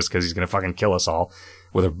sarcophagus because he's gonna fucking kill us all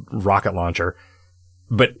with a rocket launcher.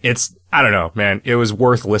 But I don't know, man. It was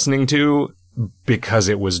worth listening to because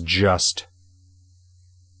it was just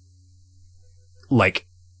like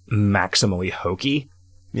maximally hokey.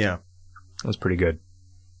 Yeah. It was pretty good.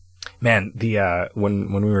 Man,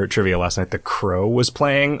 when we were at trivia last night, The Crow was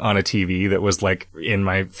playing on a TV that was like in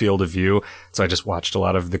my field of view. So I just watched a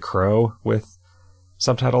lot of The Crow with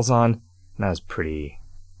subtitles on. And that was pretty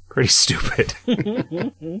stupid.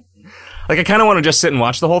 Like, I kind of want to just sit and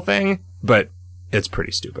watch the whole thing, but it's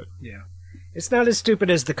pretty stupid. Yeah. It's not as stupid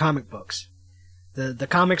as the comic books. The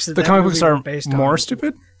comics that the comic books are based more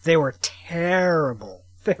stupid? They were terrible.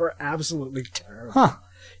 They were absolutely terrible. Huh.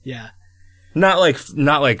 Yeah. Not like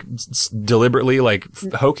deliberately like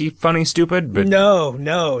hokey, funny, stupid, but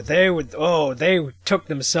no, they took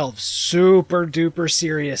themselves super duper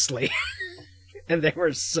seriously, and they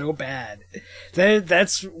were so bad.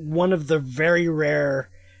 That's one of the very rare,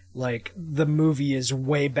 like, the movie is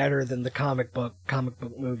way better than the comic book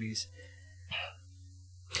movies.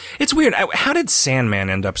 It's weird. How did Sandman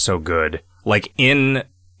end up so good? Like in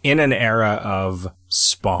an era of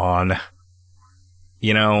Spawn,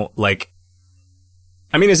 like.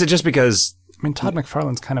 I mean, is it just because... I mean, Todd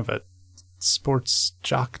McFarlane's kind of a sports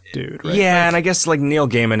jock dude, right? Yeah, and I guess, like, Neil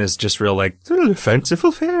Gaiman is just real, like,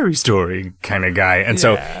 fanciful fairy story kind of guy. And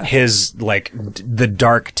so his, like, the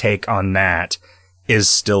dark take on that is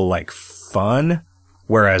still like fun.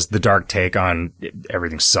 Whereas the dark take on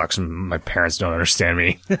everything sucks and my parents don't understand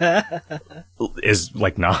me is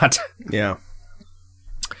like not. Yeah.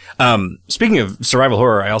 Speaking of survival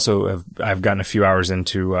horror, I've gotten a few hours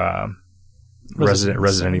into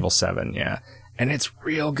Resident Evil 7, yeah. And it's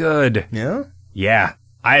real good. Yeah? Yeah.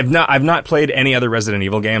 I've not played any other Resident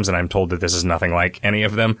Evil games, and I'm told that this is nothing like any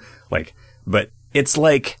of them. Like, but it's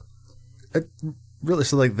like Really,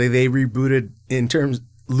 so like they rebooted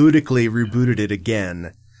ludically rebooted it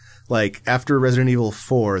again. Like after Resident Evil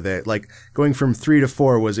 4, that like going from 3 to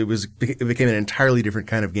 4 it became an entirely different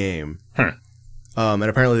kind of game. And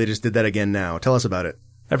apparently they just did that again now. Tell us about it.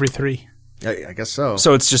 Every 3. I guess so.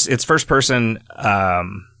 So it's first person.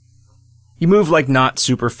 You move like not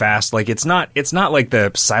super fast. Like it's not like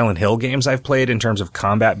the Silent Hill games I've played in terms of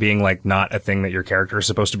combat being like not a thing that your character is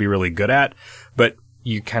supposed to be really good at, but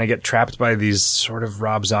you kind of get trapped by these sort of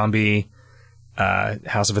Rob Zombie,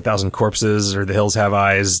 House of a Thousand Corpses or The Hills Have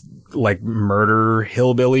Eyes, like murder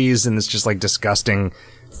hillbillies in this just like disgusting,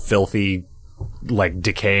 filthy, like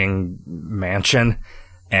decaying mansion.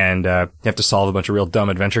 And you have to solve a bunch of real dumb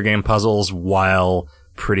adventure game puzzles while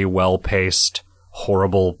pretty well-paced,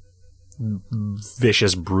 horrible,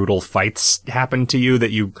 vicious, brutal fights happen to you that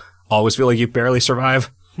you always feel like you barely survive.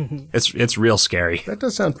 It's real scary. That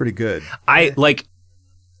does sound pretty good.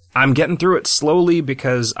 I'm getting through it slowly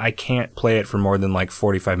because I can't play it for more than like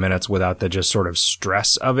 45 minutes without the just sort of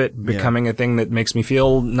stress of it becoming a thing that makes me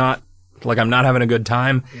feel not like I'm not having a good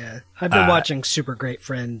time. Yeah. I've been watching Super Great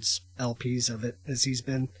Friends LPs of it as he's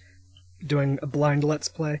been doing a blind Let's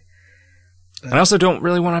Play. I also don't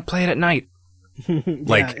really want to play it at night.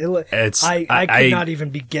 Like, I could not even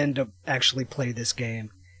begin to actually play this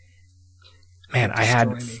game. Man, I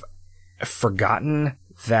had forgotten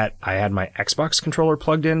that I had my Xbox controller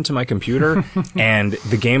plugged into my computer, and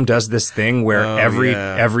the game does this thing where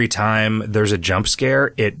every time there's a jump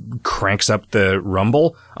scare, it cranks up the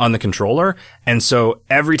rumble on the controller, and so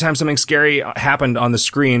every time something scary happened on the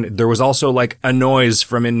screen, there was also like a noise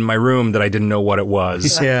from in my room that I didn't know what it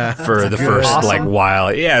was. For the first like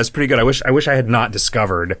while. Yeah, it's pretty good. I wish I had not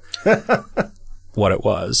discovered what it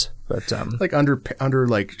was, but like under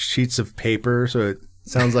like sheets of paper, so it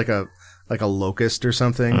sounds like a locust or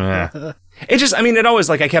something. It just, I mean, it always,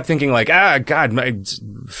 like, I kept thinking, like, God, my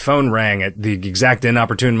phone rang at the exact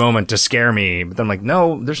inopportune moment to scare me. But then I'm like,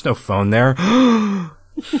 no, there's no phone there. But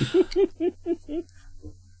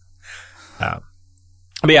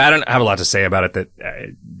yeah, I don't have a lot to say about it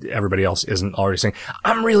that everybody else isn't already saying.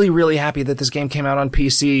 I'm really, really happy that this game came out on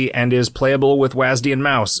PC and is playable with WASD and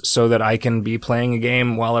mouse so that I can be playing a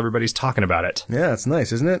game while everybody's talking about it. Yeah, it's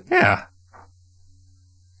nice, isn't it? Yeah.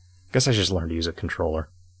 Guess I just learned to use a controller.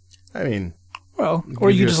 I mean, well, or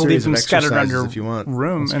you just leave them scattered around your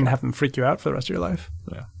room and have them freak you out for the rest of your life.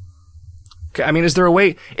 Yeah. I mean, is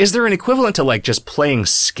there an equivalent to like just playing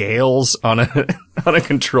scales on a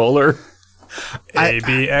controller? A,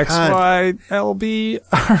 B, X, Y, L, B,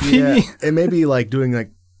 R, B. Yeah, it may be like doing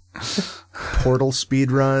like Portal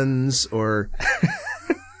speed runs or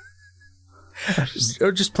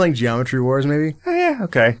just playing Geometry Wars maybe. Oh, yeah,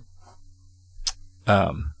 okay.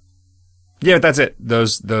 Yeah, but that's it.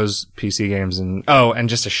 Those PC games and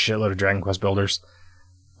just a shitload of Dragon Quest builders.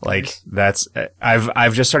 Like that's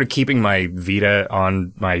I've just started keeping my Vita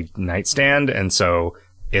on my nightstand, and so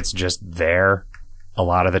it's just there a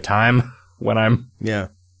lot of the time when I'm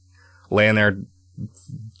laying there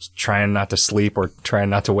trying not to sleep or trying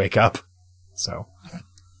not to wake up. So,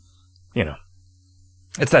 you know,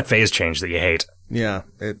 it's that phase change that you hate. Yeah,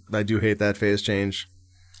 I do hate that phase change.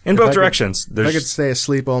 In both directions. If I could stay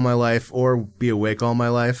asleep all my life or be awake all my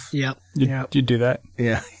life. Yep. You do that?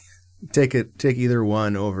 Yeah. Take either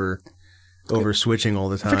one over switching all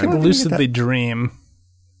the time. If I could lucidly dream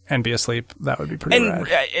and be asleep, that would be pretty rad.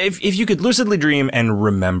 If you could lucidly dream and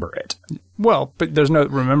remember it. Well, but there's no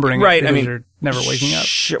remembering right, it I mean, you're never waking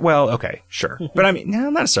up. Well, okay, sure. But I mean, no,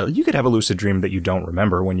 not necessarily. You could have a lucid dream that you don't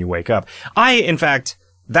remember when you wake up. In fact,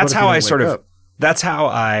 that's how I sort of... That's how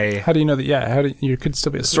I... How do you know that? Yeah, you could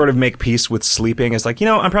still be asleep. Sort of make peace with sleeping. It's like,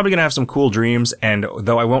 I'm probably going to have some cool dreams, and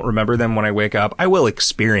though I won't remember them when I wake up, I will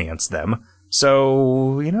experience them.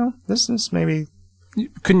 So, this is maybe...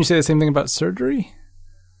 Couldn't you say the same thing about surgery?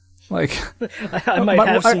 Like... I might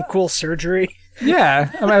have some cool surgery.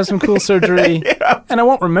 Yeah, I might have some cool surgery, and I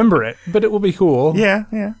won't remember it, but it will be cool. Yeah.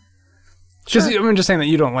 Because I'm just saying that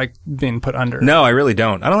you don't like being put under. No, I really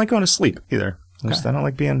don't. I don't like going to sleep, either. I don't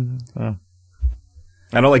like being...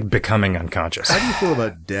 I don't like becoming unconscious. How do you feel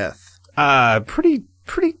about death? Pretty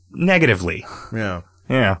negatively. Yeah.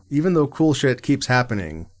 Yeah. Even though cool shit keeps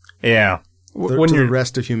happening. Yeah. when to you're the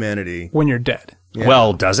rest of humanity. when you're dead. Yeah.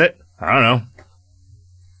 Well, does it? I don't know.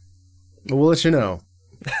 We'll let you know.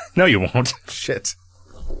 No, you won't. Shit.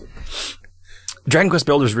 Dragon Quest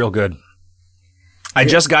Builder's real good. I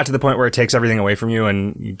just got to the point where it takes everything away from you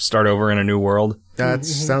and you start over in a new world. That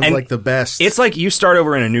sounds And like the best. It's like you start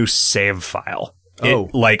over in a new save file. Oh.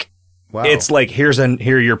 Wow. It's like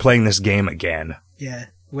here you're playing this game again. Yeah,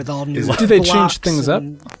 with all new. Do they change blocks things up?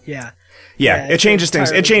 and- Yeah. Yeah, it changes things.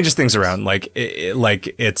 It entirely changes things around. Like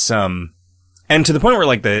it's and to the point where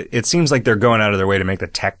like it seems like they're going out of their way to make the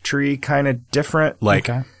tech tree kind of different. Like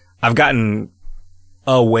Okay. I've gotten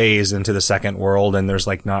a ways into the second world and there's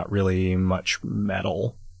like not really much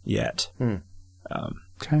metal yet.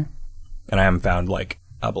 Okay. And I haven't found like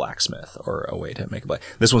a blacksmith or a way to make a blade.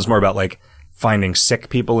 This one's more about like finding sick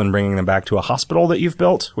people and bringing them back to a hospital that you've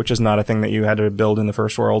built, which is not a thing that you had to build in the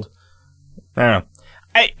first world. I don't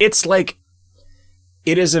know. It's like,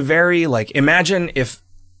 it is a very like, imagine if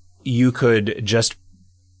you could just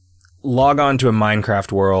log on to a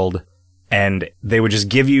Minecraft world and they would just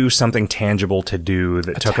give you something tangible to do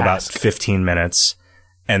that took about task. 15 minutes.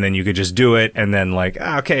 And then you could just do it and then like,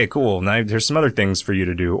 okay, cool. Now there's some other things for you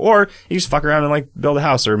to do. Or you just fuck around and like build a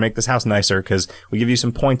house or make this house nicer because we give you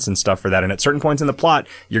some points and stuff for that. And at certain points in the plot,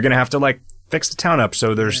 you're going to have to like fix the town up.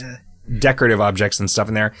 So there's decorative objects and stuff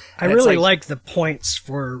in there. I And it's really like the points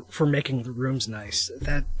for making the rooms nice.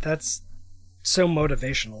 That's so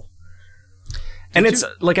motivational. And it's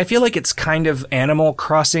like, I feel like it's kind of Animal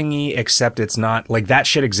Crossing-y, except it's not like that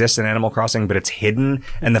shit exists in Animal Crossing, but it's hidden.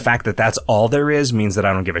 And the fact that that's all there is means that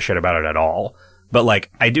I don't give a shit about it at all. But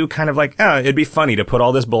like, I do kind of like, it'd be funny to put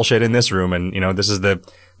all this bullshit in this room. And you know, this is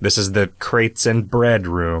the crates and bread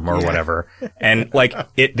room or whatever. And like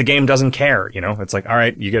the game doesn't care, you know, it's like, all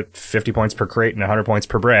right, you get 50 points per crate and 100 points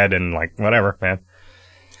per bread and like, whatever, man.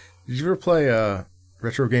 Did you ever play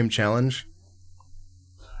Retro Game Challenge?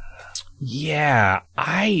 Yeah,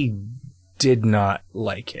 I did not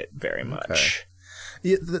like it very much.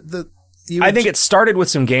 Yeah, I think it started with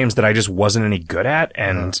some games that I just wasn't any good at,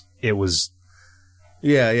 and it was.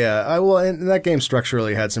 Yeah. And that game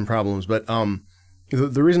structurally had some problems, but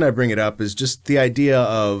the reason I bring it up is just the idea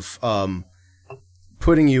of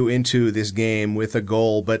putting you into this game with a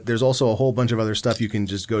goal, but there's also a whole bunch of other stuff you can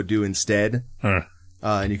just go do instead,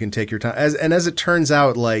 and you can take your time. As it turns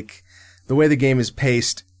out, like the way the game is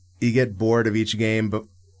paced, you get bored of each game, but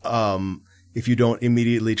if you don't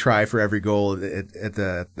immediately try for every goal at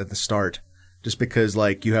the start, just because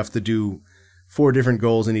like you have to do 4 different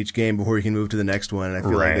goals in each game before you can move to the next one, and I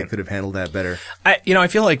feel like they could have handled that better. I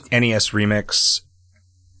feel like NES Remix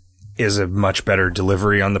is a much better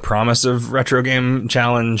delivery on the promise of Retro Game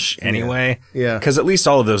Challenge anyway. Yeah. Because at least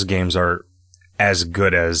all of those games are as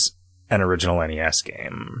good as an original NES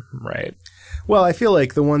game, right? Well, I feel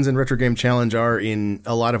like the ones in Retro Game Challenge are in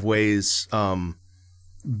a lot of ways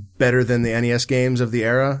better than the NES games of the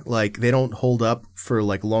era. Like they don't hold up for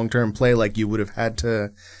like long-term play like you would have had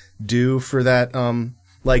to do for that.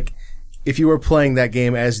 Like if you were playing that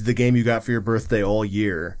game as the game you got for your birthday all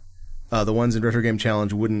year, the ones in Retro Game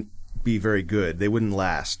Challenge wouldn't be very good. They wouldn't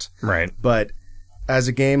last. Right. But as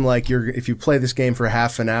a game, like if you play this game for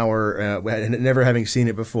half an hour and never having seen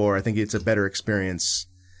it before, I think it's a better experience.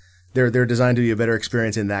 They're designed to be a better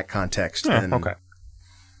experience in that context. Okay.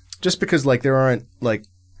 Just because like there aren't like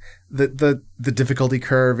the difficulty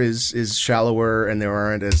curve is shallower and there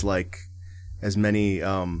aren't as many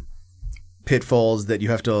pitfalls that you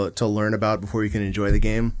have to learn about before you can enjoy the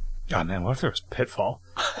game. Oh man, what if there was Pitfall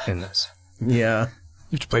in this? Yeah.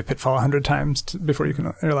 You have to play Pitfall 100 times before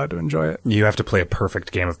you're allowed to enjoy it. You have to play a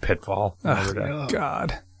perfect game of Pitfall. Oh,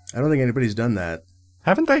 God. I don't think anybody's done that.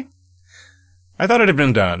 Haven't they? I thought it had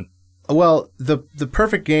been done. Well, the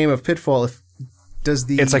perfect game of Pitfall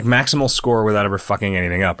It's like maximal score without ever fucking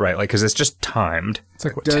anything up, right? Like, because it's just timed. It's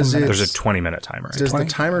like, what, Does 10 it- minutes? There's a 20-minute timer. Right? does the 20?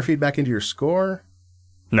 timer feed back into your score?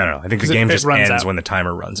 No. I think the 'Cause game it just runs ends out. when the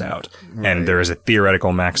timer runs out. And there is a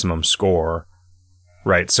theoretical maximum score,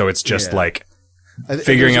 right? So it's just Yeah. like I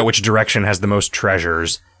figuring there's out which direction has the most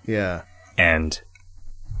treasures Yeah. and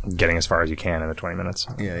getting as far as you can in the 20 minutes.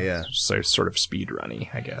 Yeah. So sort of speed runny,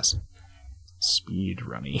 I guess. Speed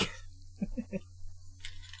runny.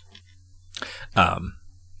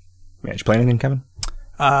 Did you play anything, Kevin?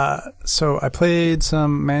 So I played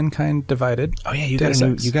some Mankind Divided. Oh yeah, you Deus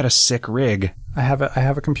got Ex. you got a sick rig. I have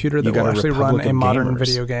a computer that You got will a actually Republic run a of modern Gamers.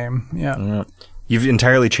 video game. Yeah. You've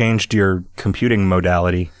entirely changed your computing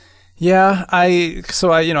modality. Yeah,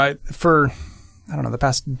 for the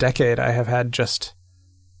past decade I have had just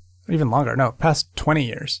even longer. No, past 20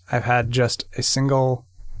 years. I've had just a single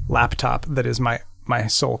laptop that is my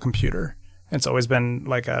sole computer. It's always been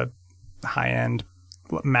like a high-end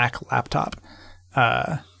Mac laptop.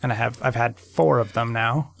 And I've had 4 of them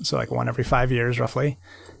now. So like one every 5 years roughly.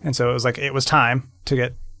 And so it was time to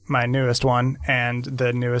get my newest one, and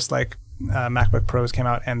the newest MacBook Pros came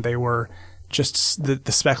out, and they were just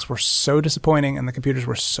the specs were so disappointing, and the computers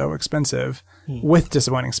were so expensive with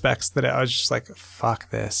disappointing specs that I was just like, fuck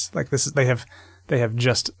this. Like this is they have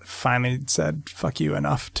just finally said fuck you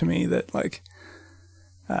enough to me that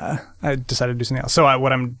I decided to do something else. So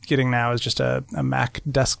what I'm getting now is just a Mac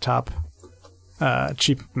desktop,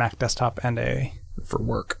 cheap Mac desktop, and for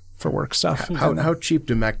work stuff. How cheap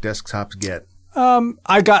do Mac desktops get?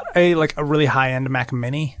 I got a really high end Mac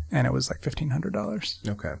Mini, and it was like $1,500.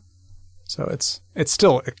 Okay. So it's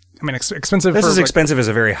still, I mean, expensive. This is expensive as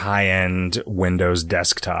a very high end Windows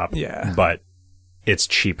desktop. Yeah. But it's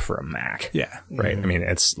cheap for a Mac. Yeah. Right. I mean,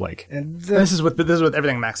 it's like, And this is with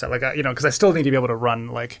everything Macs have. Because I still need to be able to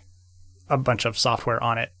run a bunch of software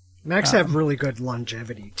on it. Macs have really good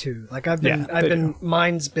longevity too.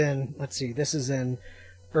 Mine's been, let's see, this is in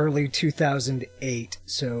early 2008,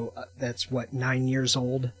 so that's 9 years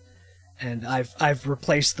old, and I've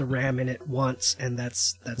replaced the RAM in it once, and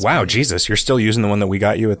that's wow, great. Jesus, you're still using the one that we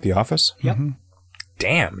got you at the office? Yep. Mm-hmm.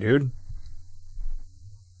 Damn, dude.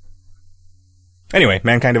 Anyway,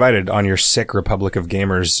 Mankind Divided on your sick Republic of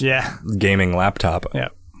Gamers gaming laptop. Yeah.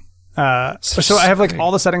 So I have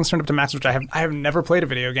all the settings turned up to max, which I have never played a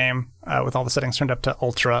video game with all the settings turned up to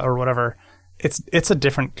ultra or whatever. It's a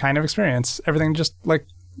different kind of experience. Everything just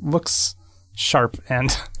looks sharp,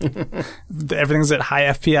 and everything's at high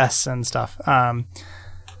FPS and stuff. I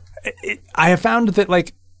have found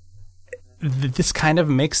that this kind of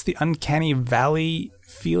makes the Uncanny Valley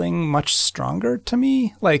feeling much stronger to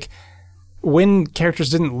me. Like when characters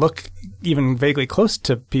didn't look even vaguely close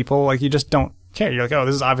to people, you just don't care. You're like, oh,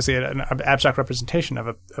 this is obviously an abstract representation of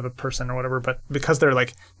a person or whatever. But because they're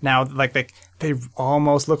now they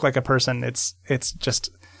almost look like a person, it's just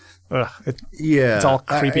it's all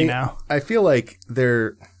creepy now. I feel like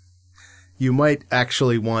you might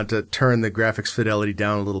actually want to turn the graphics fidelity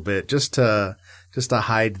down a little bit just to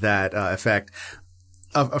hide that effect.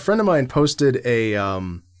 A friend of mine posted a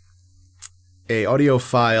audio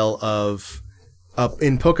file of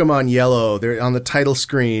in Pokemon Yellow. There on the title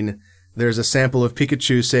screen, there's a sample of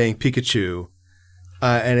Pikachu saying Pikachu,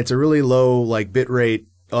 and it's a really low bitrate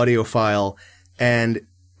audio file. And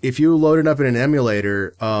if you load it up in an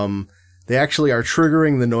emulator, they actually are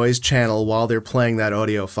triggering the noise channel while they're playing that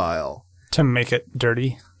audio file to make it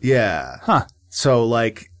dirty. Yeah. Huh. So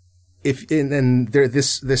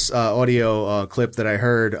this audio clip that I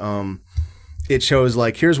heard, it shows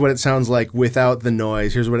here's what it sounds like without the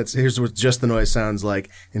noise. Here's what just the noise sounds like,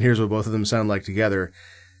 and here's what both of them sound like together.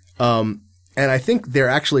 And I think they're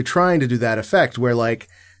actually trying to do that effect where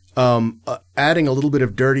adding a little bit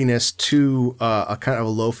of dirtiness to a kind of a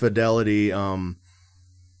low fidelity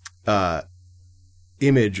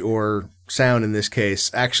image or sound in this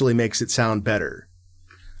case actually makes it sound better.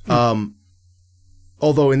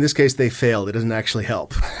 Although in this case they failed, it doesn't actually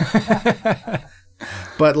help.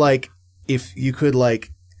 But if you could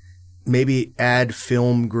maybe add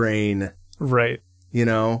film grain, right?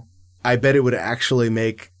 I bet it would actually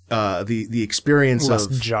make the experience less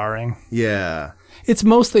jarring. Yeah. It's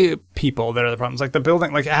mostly people that are the problems. The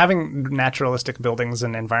building, having naturalistic buildings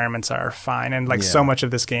and environments are fine. And so much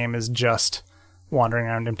of this game is just wandering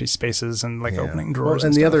around empty spaces and opening drawers.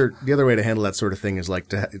 And the other way to handle that sort of thing is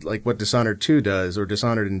what Dishonored 2 does, or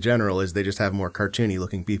Dishonored in general, is they just have more cartoony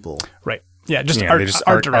looking people. Right. Yeah, just they just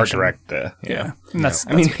art direct. Yeah. And that's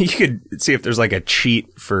I mean, you could see if there's a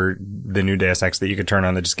cheat for the new Deus Ex that you could turn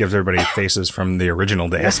on that just gives everybody faces from the original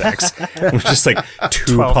Deus Ex, which is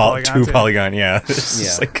two polygon. Yeah.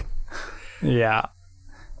 Yeah.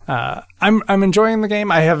 I'm enjoying the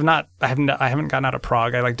game. I haven't gotten out of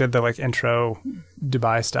Prague. I did the intro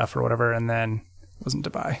Dubai stuff or whatever, and then it wasn't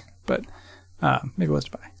Dubai, but maybe it was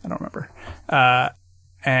Dubai. I don't remember.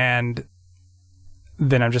 And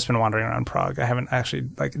then I've just been wandering around Prague. I haven't actually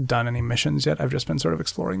done any missions yet. I've just been sort of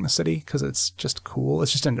exploring the city because it's just cool.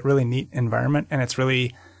 It's just a really neat environment, and it's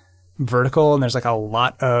really vertical, and there's a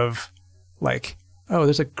lot of oh,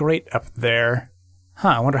 there's a grate up there.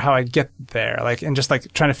 I wonder how I'd get there. And just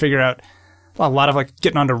trying to figure out a lot of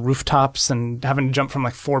getting onto rooftops and having to jump from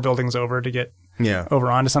 4 buildings over to get over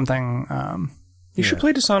onto something. You should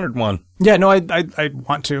play Dishonored 1. Yeah, no, I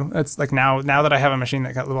want to. It's now that I have a machine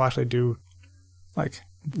that will actually do things.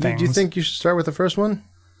 Do you think you should start with the first one?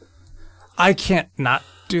 I can't not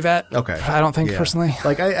do that. Okay. I don't think personally.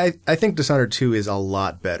 I think Dishonored 2 is a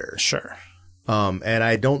lot better. Sure. And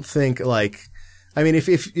I don't think I mean, if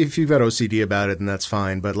you've got OCD about it, then that's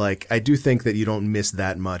fine. But like, I do think that you don't miss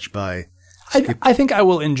that much by. I think I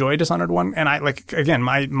will enjoy Dishonored 1, and I like again.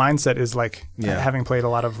 My mindset is like having played a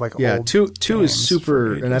lot of like old two is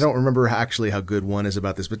super, and I don't remember actually how good 1 is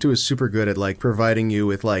about this, but 2 is super good at like providing you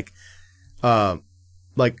with like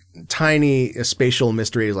tiny spatial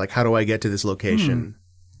mysteries, like how do I get to this location?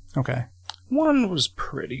 Okay, 1 was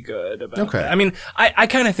pretty good about that. I mean, I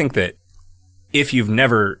kind of think that if you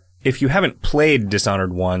haven't played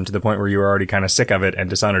Dishonored 1 to the point where you were already kind of sick of it, and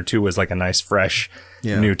Dishonored 2 was like a nice, fresh,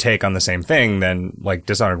 new take on the same thing, then like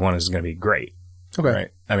Dishonored 1 is going to be great. Okay. Right?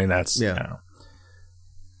 I mean, that's, I don't know.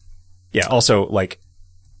 Yeah, also, like,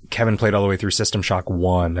 Kevin played all the way through System Shock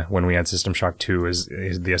 1 when we had System Shock 2 is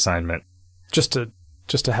the assignment. Just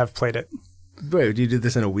to have played it. Wait, you did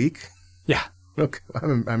this in a week? Yeah. Okay,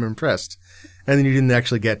 I'm impressed. And then you didn't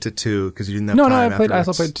actually get to 2 because you didn't have time. I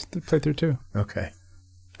also played through 2. Okay.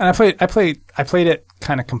 And I played it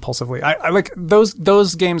kind of compulsively. I like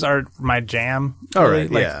those games are my jam. All really.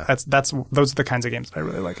 right, like, yeah. Those are the kinds of games that I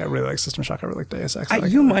really like. I really like System Shock. I really like Deus Ex.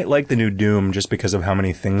 You might like the new Doom just because of how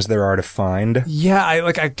many things there are to find. Yeah,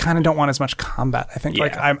 I kind of don't want as much combat. I think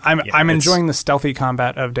I'm enjoying the stealthy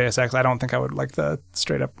combat of Deus Ex. I don't think I would like the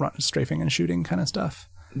straight up strafing and shooting kind of stuff.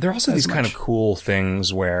 There are also these kind of cool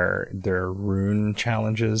things where there are rune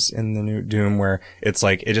challenges in the new Doom where it's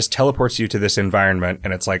like, it just teleports you to this environment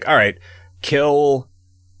and it's like, all right, kill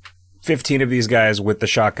 15 of these guys with the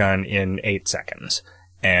shotgun in 8 seconds.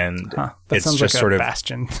 And that it's sounds just like sort a of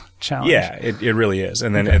Bastion challenge. Yeah, it really is.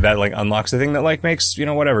 And then that like unlocks the thing that like makes,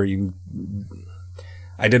 whatever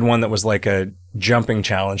I did one that was like a jumping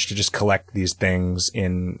challenge to just collect these things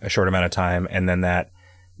in a short amount of time. And then that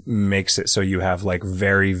makes it so you have like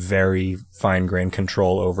very, very fine-grained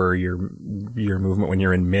control over your movement when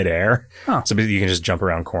you're in midair. Huh. So you can just jump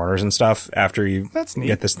around corners and stuff after you That's neat.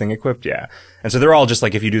 get this thing equipped. Yeah. And so they're all just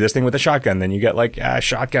like, if you do this thing with a shotgun, then you get like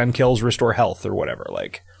shotgun kills restore health or whatever.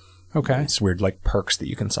 Like, okay, it's weird like perks that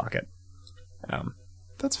you can socket.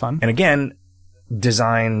 That's fun. And again,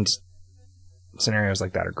 designed scenarios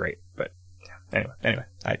like that are great. But anyway,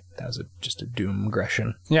 that was just a Doom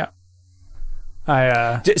aggression. Yeah.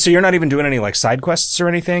 So you're not even doing any like side quests or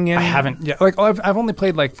anything? I haven't. Yeah, like I've only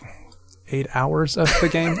played like 8 hours of the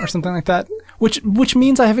game or something like that, which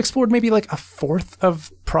means I have explored maybe like a fourth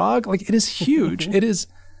of Prague. Like it is huge. It is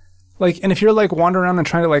like, and if you're like wandering around and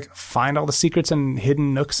trying to like find all the secrets and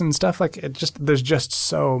hidden nooks and stuff, like there's just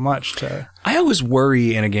so much to. I always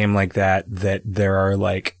worry in a game like that there are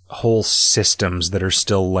like whole systems that are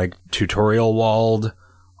still like tutorial walled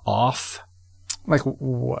off. Like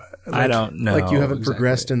what? Like, I don't know. Like you haven't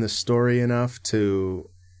progressed in the story enough to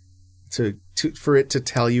for it to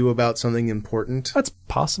tell you about something important. That's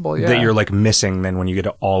possible, yeah. That you're like missing then when you get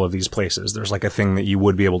to all of these places. There's like a thing that you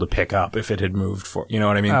would be able to pick up if it had moved for, you know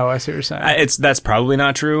what I mean? Oh, I see what you're saying. That's probably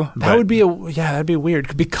not true. That would be that'd be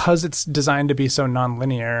weird because it's designed to be so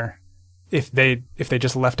non-linear. If they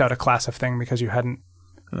just left out a class of thing because you hadn't.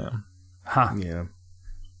 Huh. Yeah.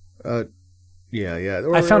 Yeah.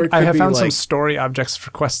 Or, I have found like, some story objects for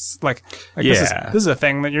quests. Like this is a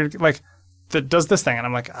thing that you're like that does this thing, and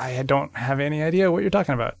I'm like, I don't have any idea what you're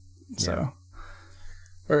talking about. So,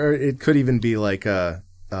 or it could even be like I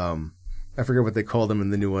forget what they called them in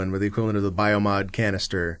the new one, but the equivalent of the biomod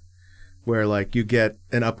canister, where like you get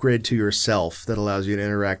an upgrade to yourself that allows you to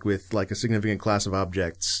interact with like a significant class of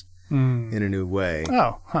objects in a new way.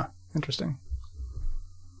 Oh, huh, interesting.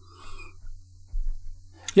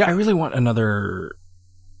 Yeah, I really want another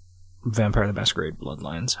Vampire the Masquerade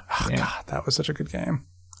Bloodlines. Oh, yeah. God, that was such a good game.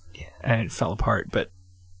 Yeah, and it fell apart, but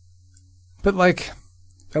like,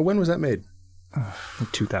 when was that made?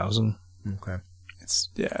 2000. Okay,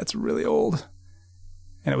 it's really old,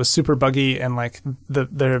 and it was super buggy, and like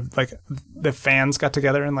the fans got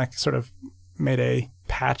together and like sort of made a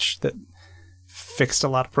patch that fixed a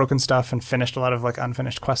lot of broken stuff and finished a lot of like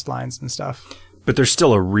unfinished quest lines and stuff. But there's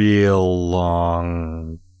still a real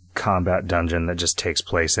long combat dungeon that just takes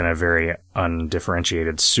place in a very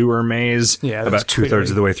undifferentiated sewer maze. Yeah, about 2/3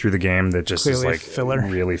 of the way through the game that just is like filler.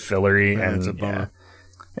 Really fillery. Yeah, and it's a bummer.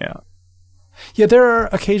 Yeah, there are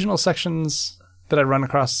occasional sections that I run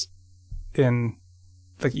across in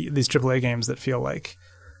like these AAA games that feel like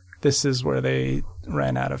this is where they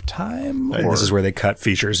ran out of time. Or this is where they cut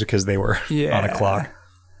features because they were on a clock.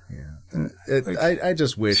 I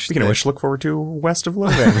just wish. Speaking of which, look forward to West of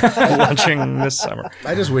Loathing launching this summer.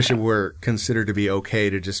 I just wish it were considered to be okay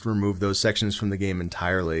to just remove those sections from the game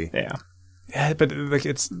entirely. Yeah, but like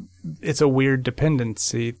it's a weird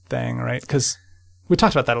dependency thing, right? Because we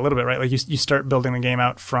talked about that a little bit, right? Like you start building the game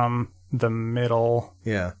out from the middle.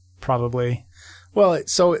 Yeah, probably. Well,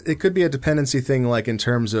 so it could be a dependency thing, like in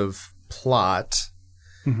terms of plot.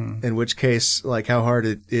 Mm-hmm. In which case, like how hard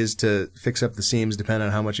it is to fix up the seams depends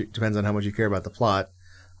on how much you care about the plot.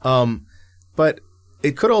 But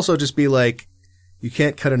it could also just be like you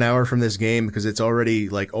can't cut an hour from this game because it's already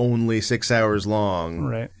like only 6 hours long,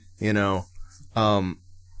 right? You know, and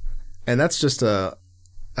that's just a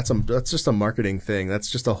marketing thing.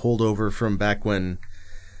 That's just a holdover from back when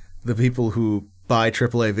the people who buy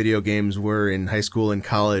AAA video games were in high school and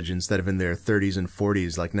college instead of in their 30s and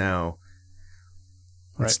 40s, like now.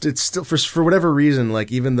 Right. It's still for whatever reason,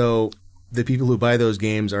 like even though the people who buy those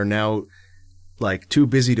games are now like too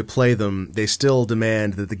busy to play them, they still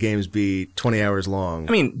demand that the games be 20 hours long.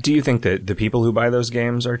 I mean, do you think that the people who buy those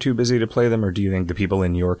games are too busy to play them, or do you think the people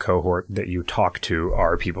in your cohort that you talk to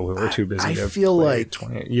are people who are too busy to feel play like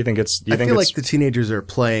 20? You think it's? I feel like the teenagers are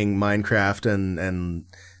playing Minecraft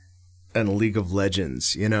and League of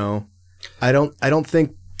Legends. You know, I don't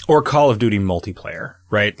think. Or Call of Duty multiplayer,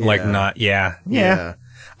 right? Yeah. Like not, yeah.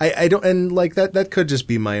 I don't, and like that could just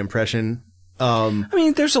be my impression. I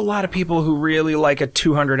mean, there's a lot of people who really like a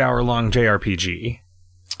 200-hour long JRPG.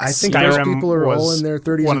 I think those people are all in their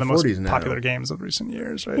 30s one and of the 40s most now. popular games of recent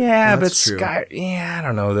years, right? Yeah, That's but true. I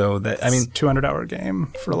don't know though. That I mean, 200-hour game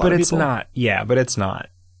for a lot but of it's people. not. Yeah, but it's not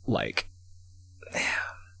like.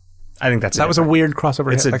 I think That was a weird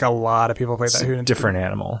crossover. It's Hit. Like a lot of people played that. It's a different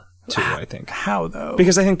animal too. I think. How though?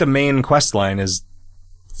 Because I think the main quest line is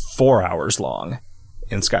 4 hours long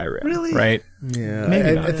in Skyrim. Really? Right? Yeah,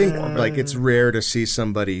 Maybe I think like it's rare to see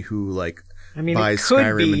somebody who like I mean, buys it could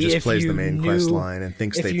Skyrim and be just if plays the you main knew- quest line and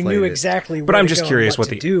thinks if they you played knew it. exactly where But I'm to just go and curious what what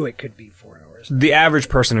to the- do, it could be 4 hours. The average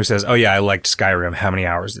person who says, "Oh yeah, I liked Skyrim," how many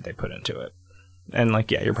hours did they put into it? And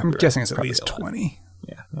like, yeah, you're probably I'm guessing it's at probably least a lot. 20.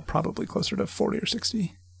 Yeah. Probably closer to 40 or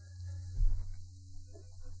 60.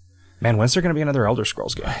 Man, when's there going to be another Elder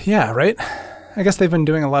Scrolls game? Yeah, right? I guess they've been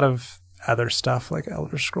doing a lot of other stuff like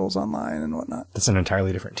Elder Scrolls Online and whatnot. That's an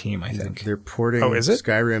entirely different team, I think. They're porting Oh, is it?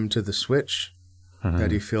 Skyrim to the Switch. How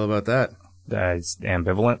do you feel about that? It's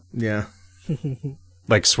ambivalent. Yeah,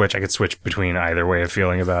 Like Switch, I could switch between either way of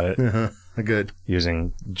feeling about it good.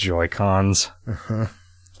 using Joy-Cons. I've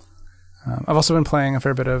also been playing a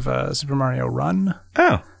fair bit of Super Mario Run.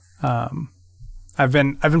 Oh. I've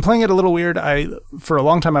been playing it a little weird. For a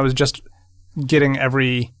long time I was just getting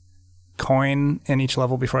every coin in each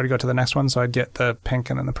level before I'd go to the next one. So I'd get the pink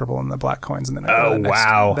and then the purple and the black coins, and then I'd go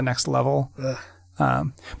to the next level.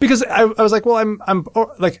 Because I was like, well,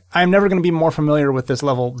 I'm never going to be more familiar with this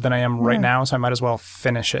level than I am right now, so I might as well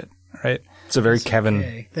finish it, right? It's a very Kevin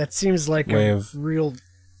Okay, that seems like way a of- real.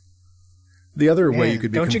 The other way Man, you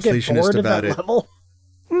could be don't you get completionist bored of about that it. level?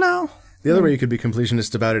 No. The other way you could be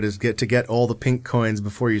completionist about it is get all the pink coins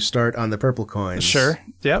before you start on the purple coins. Sure.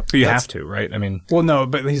 Yep. You have to, right? I mean, Well, no,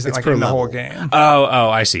 but he's It's like per in the whole level. game.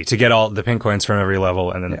 I see. To get all the pink coins from every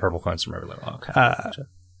level and then the purple coins from every level. Okay. Gotcha.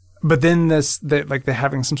 But then they're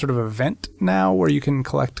having some sort of event now where you can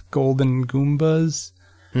collect golden Goombas.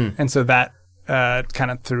 And so that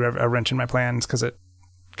kind of threw a wrench in my plans because it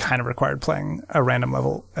kind of required playing a random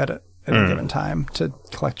level at a given time to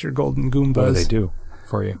collect your golden Goombas. What do they do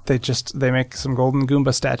for you? They make some golden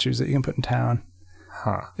Goomba statues that you can put in town.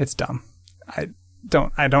 Huh. It's dumb. I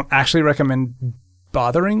don't actually recommend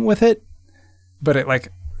bothering with it, but it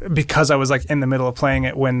because I was in the middle of playing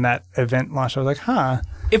it when that event launched, I was like,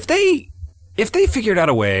 If they figured out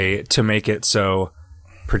a way to make it so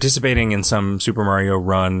participating in some Super Mario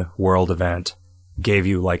Run world event gave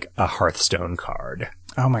you like a Hearthstone card,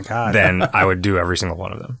 oh my God. then I would do every single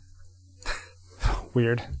one of them.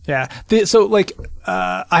 Weird. Yeah.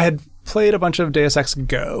 I had played a bunch of Deus Ex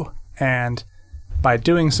Go, and by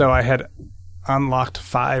doing so, I had unlocked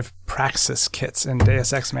 5 Praxis kits in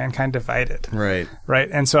Deus Ex Mankind Divided. Right. Right.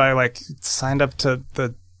 And so I signed up to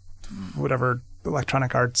the whatever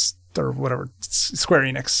Electronic Arts or whatever Square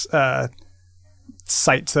Enix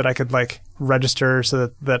sites that I could register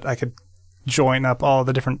so that I could join up all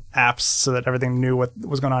the different apps so that everything knew what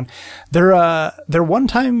was going on. They're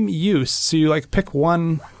one-time use, so you pick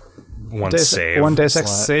one Deus Ex slot,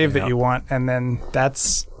 save yeah. that you want, and then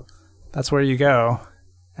that's where you go.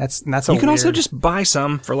 That's You can also just buy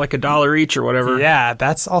some for like $1 each or whatever. yeah,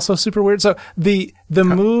 that's also super weird. So the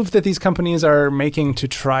move that these companies are making to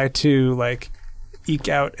try to eke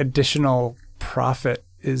out additional profit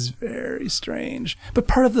is very strange. But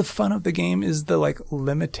part of the fun of the game is the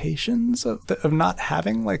limitations of not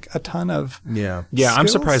having a ton of Yeah. Yeah, I'm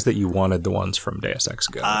skills. surprised that you wanted the ones from Deus Ex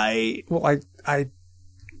Go. I have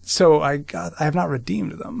not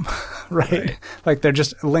redeemed them, right? They're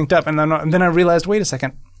just linked up, and then I realized, wait a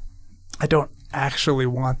second, I don't actually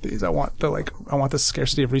want these. I want the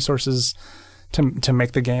scarcity of resources to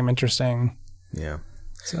make the game interesting. Yeah.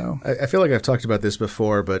 So I feel like I've talked about this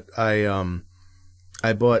before, but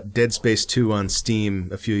I bought Dead Space 2 on Steam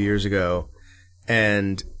a few years ago,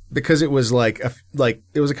 and because it was like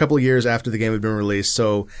it was a couple of years after the game had been released,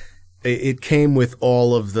 so it came with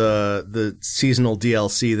all of the seasonal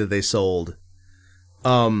DLC that they sold.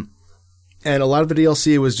 And a lot of the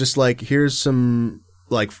DLC was just like, here's some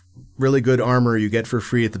like really good armor you get for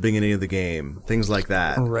free at the beginning of the game, things like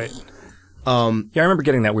that. right. Yeah, I remember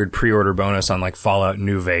getting that weird pre-order bonus on like Fallout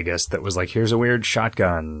New Vegas that was like, here's a weird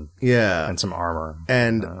shotgun and some armor.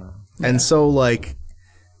 And so like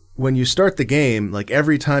when you start the game, like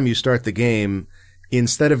every time you start the game,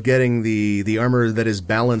 instead of getting the armor that is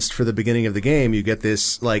balanced for the beginning of the game, you get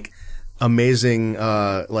this like amazing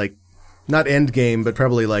like not end game, but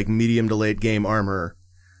probably like medium to late game armor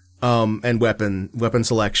and weapon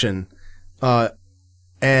selection.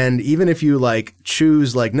 And even if you like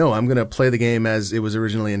choose like, no, I'm going to play the game as it was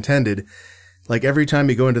originally intended, like every time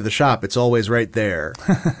you go into the shop, it's always right there,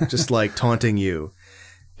 just like taunting you.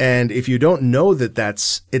 And if you don't know that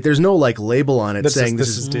that's it, there's no like label on it saying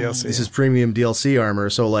this is DLC. This is premium DLC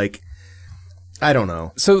armor. So like, I don't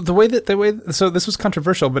know. So so this was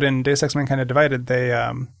controversial, but in Deus Ex Mankind Divided, they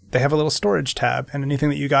have a little storage tab, and anything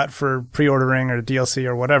that you got for pre-ordering or DLC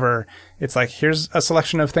or whatever, it's like, here's a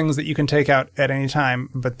selection of things that you can take out at any time,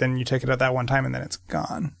 but then you take it at that one time and then it's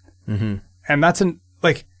gone. Mm-hmm. And that's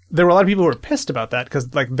like, there were a lot of people who were pissed about that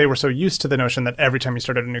because like they were so used to the notion that every time you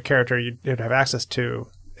started a new character, you'd have access to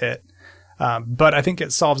it. But I think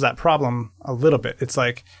it solves that problem a little bit. It's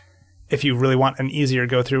like, if you really want an easier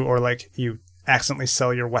go through, or like you accidentally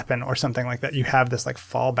sell your weapon or something like that, you have this like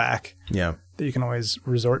fallback that you can always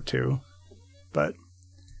resort to. But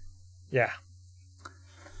yeah,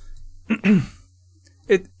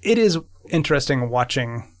 it is interesting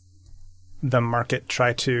watching the market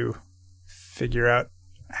try to figure out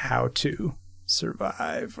how to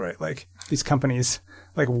survive, right? Like these companies,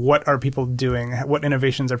 like what are people doing? What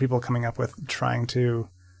innovations are people coming up with trying to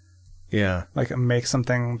like make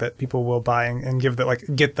something that people will buy and give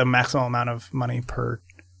get the maximum amount of money per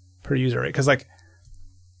user, right? Because like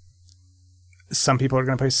some people are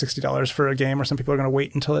going to pay $60 for a game, or some people are going to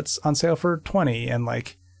wait until it's on sale for $20, and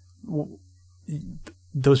like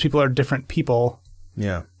those people are different people.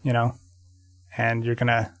 Yeah, you know, and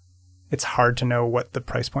it's hard to know what the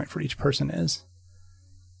price point for each person is.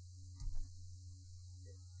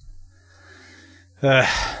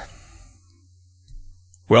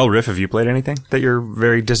 Well, Riff, have you played anything that you're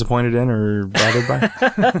very disappointed in or bothered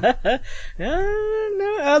by?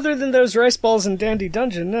 No, other than those rice balls and Dandy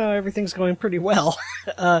Dungeon, no, everything's going pretty well.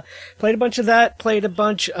 Played a bunch of that. Played a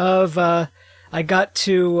bunch of. I got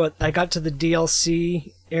to the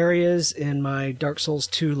DLC areas in my Dark Souls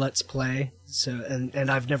 2 Let's Play. So and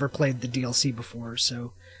I've never played the DLC before,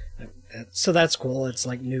 so that's cool. It's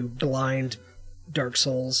like new blind Dark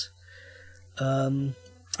Souls.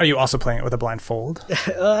 Are you also playing it with a blindfold?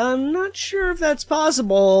 I'm not sure if that's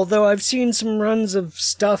possible, though I've seen some runs of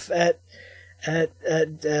stuff at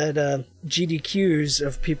GDQs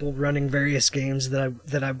of people running various games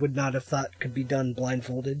that I would not have thought could be done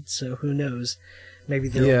blindfolded. So who knows? Maybe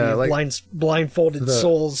there'll be blindfolded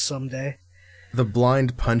Souls someday. The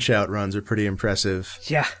blind Punch-Out runs are pretty impressive.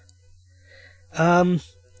 Yeah. And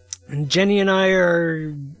Jenny and I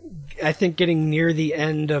are, I think, getting near the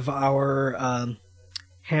end of our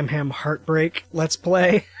Ham Heartbreak Let's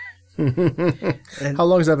Play. How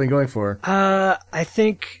long has that been going for? I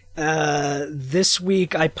think this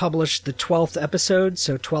week I published the 12th episode,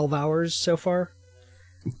 so 12 hours so far.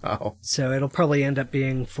 Wow. So it'll probably end up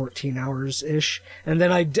being 14 hours-ish. And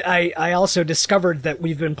then I also discovered that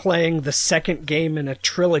we've been playing the second game in a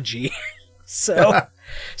trilogy. So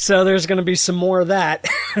there's going to be some more of that.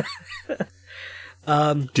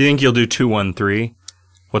 Do you think you'll do 2, 1, 3?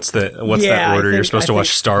 What's that order you're supposed to watch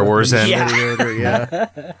Star Wars in?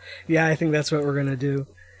 Yeah. Yeah, I think that's what we're going to do.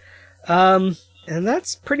 And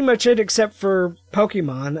that's pretty much it except for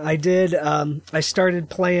Pokemon. I started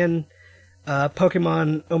playing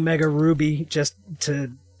Pokemon Omega Ruby just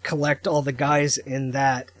to collect all the guys in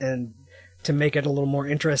that and to make it a little more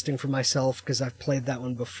interesting for myself because I've played that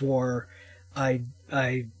one before. I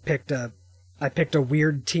picked a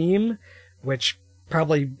weird team, which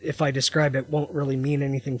probably if I describe it won't really mean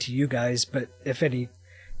anything to you guys, but if any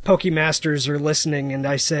Pokemasters are listening and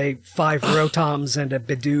I say 5 Rotoms and a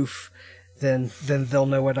Bidoof, then they'll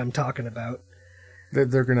know what I'm talking about.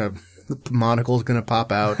 The monocle's gonna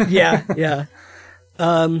pop out. Yeah.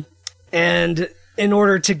 And in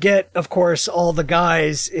order to get, of course, all the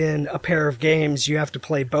guys in a pair of games, you have to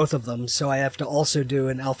play both of them. So I have to also do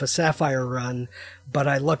an Alpha Sapphire run. But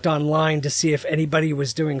I looked online to see if anybody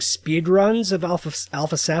was doing speed runs of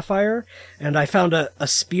Alpha Sapphire, and I found a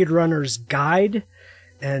speedrunner's guide,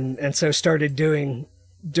 and so started doing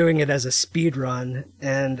it as a speed run.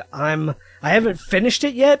 And I haven't finished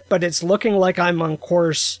it yet, but it's looking like I'm on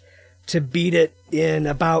course to beat it in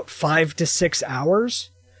about 5 to 6 hours.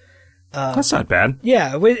 That's not bad.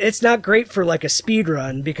 Yeah, it's not great for like a speed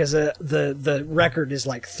run because the record is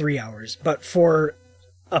like 3 hours, but for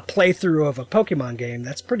a playthrough of a Pokemon game,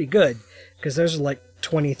 that's pretty good because those are like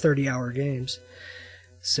 20, 30-hour games.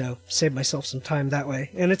 So save myself some time that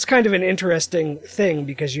way. And it's kind of an interesting thing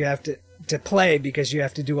because you have to play because you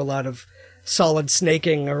have to do a lot of solid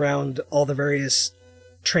snaking around all the various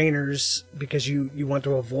trainers because you want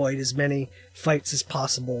to avoid as many fights as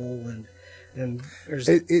possible, and there's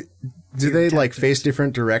do they like face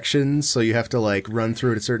different directions so you have to like run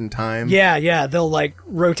through at a certain time? Yeah, they'll like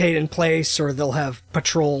rotate in place, or they'll have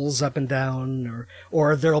patrols up and down,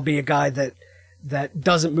 or there'll be a guy that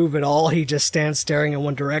doesn't move at all. He just stands staring in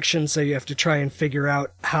one direction, so you have to try and figure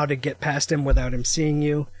out how to get past him without him seeing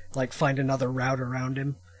you, like find another route around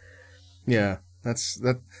him. Yeah, that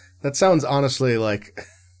sounds honestly like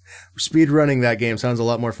speed running that game sounds a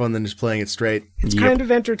lot more fun than just playing it straight. It's kind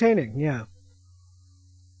of entertaining, yeah.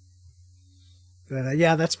 But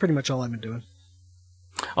yeah, that's pretty much all I've been doing.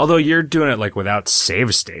 Although you're doing it like without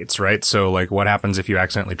save states, right? So like what happens if you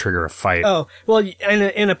accidentally trigger a fight? Oh, well,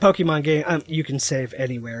 in a Pokemon game, you can save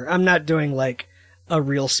anywhere. I'm not doing like a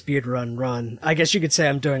real speedrun run. I guess you could say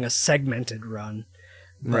I'm doing a segmented run.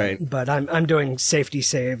 Right. But I'm doing safety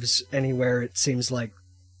saves anywhere it seems like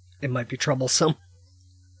it might be troublesome.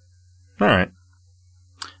 All right.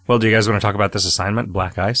 Well, do you guys want to talk about this assignment,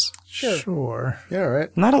 Black Ice? Sure. Yeah, all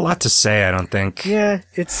right. Not a lot to say, I don't think. Yeah,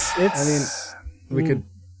 it's. I mean,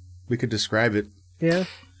 we could describe it. Yeah.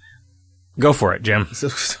 Go for it, Jim.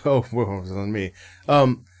 So whoa, it was on me.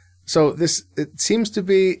 So it seems to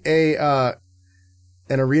be an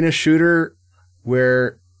arena shooter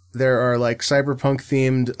where there are like cyberpunk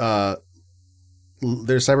themed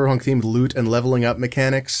loot and leveling up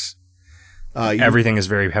mechanics. Everything is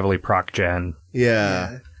very heavily proc gen.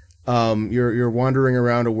 Yeah. You're wandering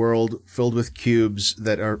around a world filled with cubes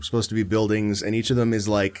that are supposed to be buildings, and each of them is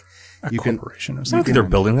like a corporation of I don't think they're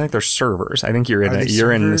buildings. I think they're servers. I think you're in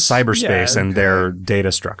cyberspace, and they're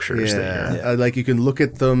data structures. Yeah. Like you can look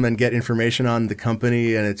at them and get information on the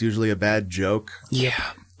company, and it's usually a bad joke.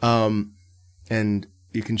 Yeah. And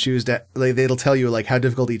you can choose that. Like, it'll tell you like how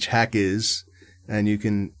difficult each hack is, and you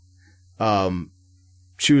can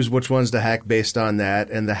choose which ones to hack based on that.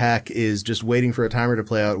 And the hack is just waiting for a timer to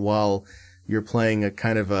play out while you're playing a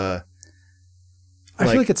kind of a. I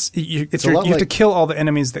feel like you have to kill all the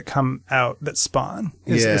enemies that come out that spawn.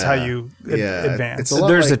 Is how you advance.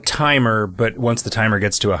 There's a timer, but once the timer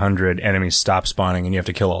gets to 100, enemies stop spawning, and you have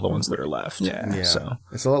to kill all the ones that are left. Yeah. So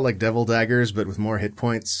it's a lot like Devil Daggers, but with more hit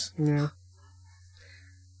points. Yeah.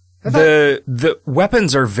 The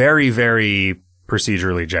weapons are very, very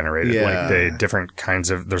procedurally generated. Yeah. Like the different kinds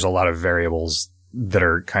of. There's a lot of variables that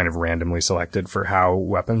are kind of randomly selected for how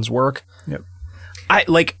weapons work. Yep. I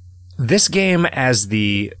like. This game as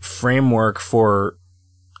the framework for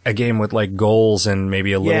a game with like goals and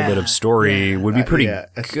maybe a little bit of story would be pretty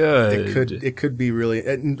good. It could be really.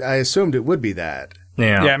 I assumed it would be that.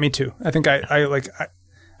 Yeah. Yeah, me too. I think I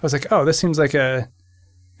was like, oh, this seems like an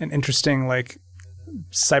interesting like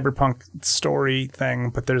cyberpunk story thing,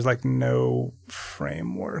 but there's like no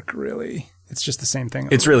framework really. It's just the same thing.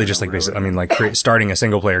 It's really just like basically. I mean, like starting a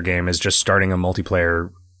single player game is just starting a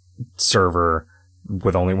multiplayer server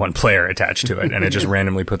with only one player attached to it, and it just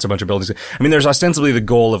randomly puts a bunch of buildings. I mean, there's ostensibly the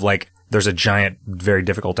goal of like, there's a giant, very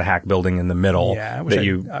difficult to hack building in the middle that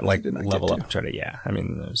you like level up. I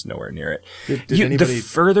mean, there's nowhere near it. The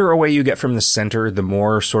further away you get from the center, the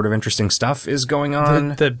more sort of interesting stuff is going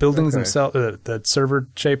on. The buildings themselves, the server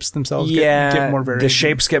shapes themselves get more varied. The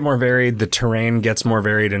shapes get more varied. The terrain gets more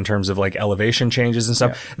varied in terms of like elevation changes and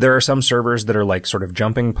stuff. Yeah. There are some servers that are like sort of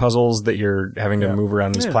jumping puzzles that you're having to move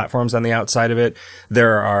around these platforms on the outside of it.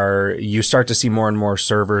 You start to see more and more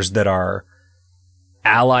servers that are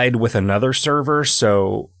allied with another server.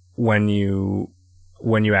 So when you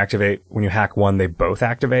hack one, they both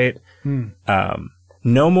activate.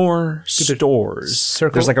 No more stores.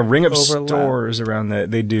 There's like a ring of stores around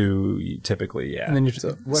they do typically, yeah. And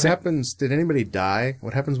then what happens? Did anybody die?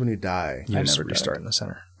 What happens when you die? You just restart in the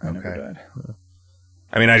center. I never died.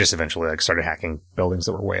 I mean, I just eventually like started hacking buildings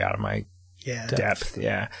that were way out of my depth.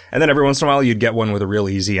 Yeah. And then every once in a while you'd get one with a real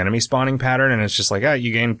easy enemy spawning pattern, and it's just like,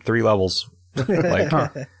 you gained 3 levels.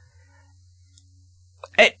 Like,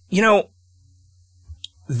 you know,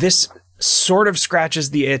 this sort of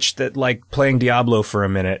scratches the itch that like playing Diablo for a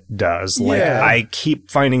minute does. Like I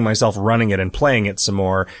keep finding myself running it and playing it some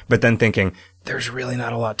more, but then thinking there's really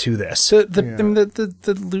not a lot to this.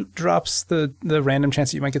 The loot drops, the random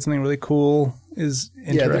chance that you might get something really cool is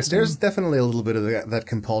interesting. Yeah, there's definitely a little bit of that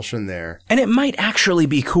compulsion there. And it might actually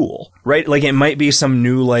be cool, right? Like it might be some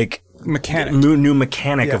new like mechanic, new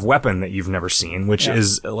mechanic of weapon that you've never seen, which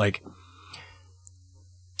is like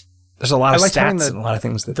there's a lot of stats and a lot of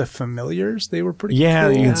things that the familiars, they were pretty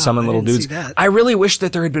cool. You can summon little dudes. I really wish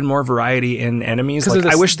that there had been more variety in enemies. Like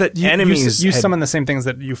I wish that enemies you summon the same things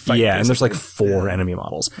that you fight. Yeah, basically. And there's like 4 enemy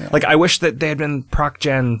models. Yeah. Like I wish that they had been proc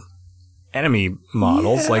gen enemy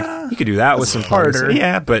models. Like you could do that with some harder.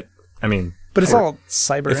 Yeah, but I mean, but it's all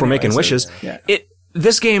cyber. If we're making wishes,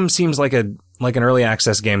 this game seems like an early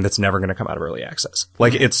access game that's never going to come out of early access.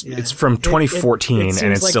 Like it's from 2014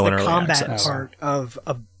 and it's still in early access. The combat part of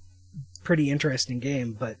a pretty interesting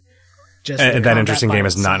game, but just that interesting game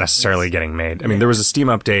is not necessarily getting made. I mean, there was a Steam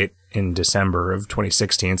update in December of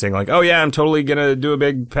 2016 saying like, "Oh yeah, I'm totally going to do a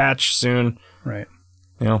big patch soon." Right.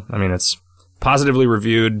 You know, I mean, it's positively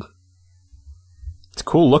reviewed. It's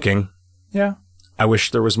cool looking. Yeah. I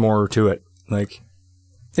wish there was more to it. Like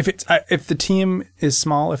if the team is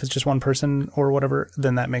small, if it's just one person or whatever,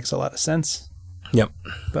 then that makes a lot of sense. Yep.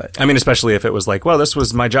 But I mean, especially if it was like, well, this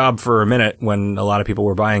was my job for a minute when a lot of people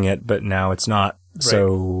were buying it, but now it's not. Right.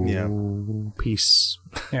 So peace.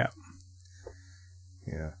 Yeah.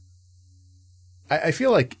 Yeah. I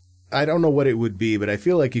feel like, I don't know what it would be, but I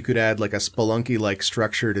feel like you could add like a Spelunky-like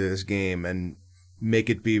structure to this game and make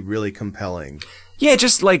it be really compelling. Yeah,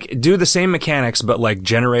 just like do the same mechanics, but like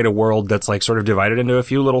generate a world that's like sort of divided into a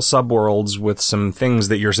few little subworlds with some things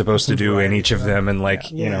that you're supposed to do in each of them, and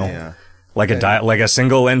like you know, like a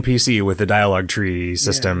single NPC with a dialogue tree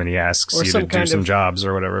system, and he asks you to do some jobs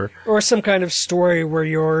or whatever, or some kind of story where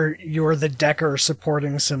you're the Decker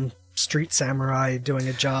supporting some street samurai doing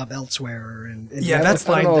a job elsewhere, and that's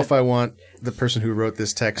I don't know if I want the person who wrote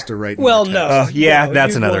this text to write. Well, no,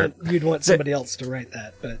 that's another. You'd want somebody else to write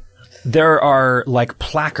that, but. There are like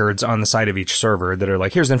placards on the side of each server that are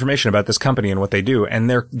like, here's information about this company and what they do. And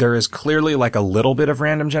there is clearly like a little bit of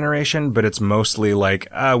random generation, but it's mostly like,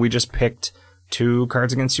 we just picked 2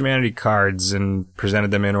 Cards Against Humanity cards and presented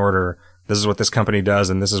them in order. This is what this company does,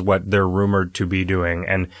 and this is what they're rumored to be doing.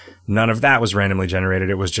 And none of that was randomly generated.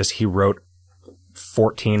 It was just he wrote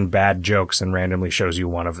 14 bad jokes and randomly shows you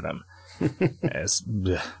one of them.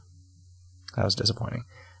 That was disappointing.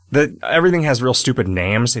 Everything has real stupid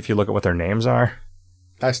names if you look at what their names are.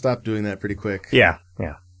 I stopped doing that pretty quick. Yeah.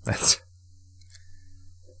 That's.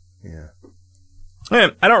 Yeah.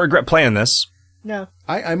 I don't regret playing this. No.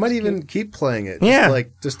 I might even keep playing it.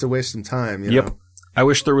 Just to waste some time. You know? I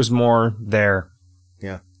wish there was more there.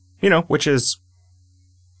 Yeah. You know,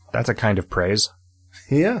 that's a kind of praise.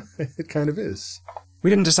 Yeah, it kind of is. We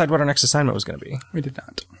didn't decide what our next assignment was going to be. We did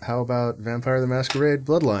not. How about Vampire the Masquerade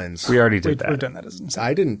Bloodlines? We already did that. We've done that as an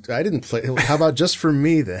assignment. I didn't play. How about just for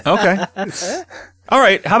me then? Okay. All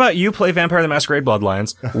right. How about you play Vampire the Masquerade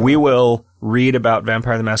Bloodlines? We will read about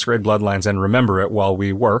Vampire the Masquerade Bloodlines and remember it while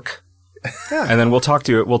we work. Yeah. And then we'll talk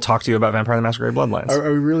to you about Vampire the Masquerade Bloodlines.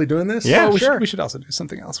 Are we really doing this? Yeah, sure. We should also do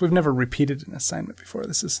something else. We've never repeated an assignment before.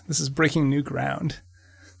 This is breaking new ground.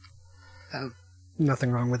 Nothing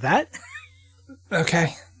wrong with that.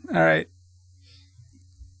 Okay. All right.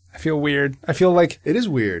 I feel weird. I feel like... It is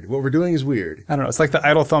weird. What we're doing is weird. I don't know. It's like the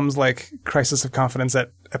Idle Thumbs, like, Crisis of Confidence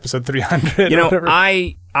at episode 300. You know,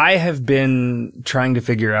 I have been trying to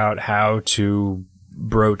figure out how to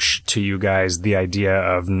broach to you guys the idea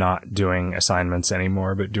of not doing assignments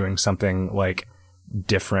anymore, but doing something, like,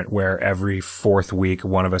 different where every 4th week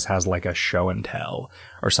one of us has, like, a show and tell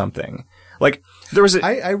or something. Like, there was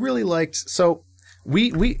I really liked... So,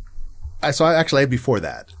 I had before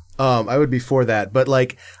that. I would be for that, but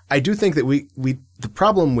like I do think that the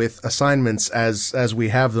problem with assignments as we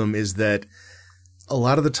have them is that a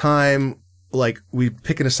lot of the time, like we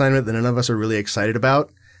pick an assignment that none of us are really excited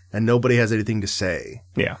about, and nobody has anything to say.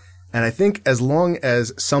 Yeah, and I think as long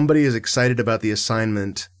as somebody is excited about the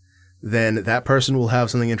assignment, then that person will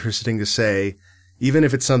have something interesting to say, even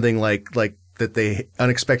if it's something like that they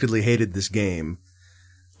unexpectedly hated this game.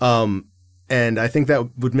 And I think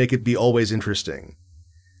that would make it be always interesting.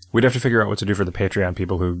 We'd have to figure out what to do for the Patreon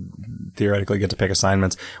people who theoretically get to pick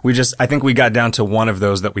assignments. I think we got down to one of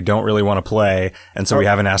those that we don't really want to play, and so we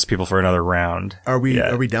haven't asked people for another round. Are we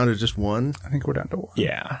down to just one? I think we're down to one.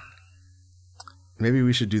 Yeah. Maybe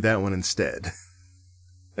we should do that one instead.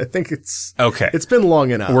 I think it's Okay. It's been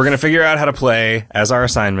long enough. We're going to figure out how to play, as our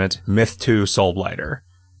assignment, Myth 2 Soulblighter.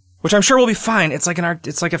 Which I'm sure will be fine. It's like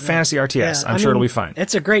a fantasy RTS. I'm sure it'll be fine.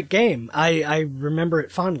 It's a great game. I remember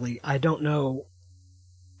it fondly. I don't know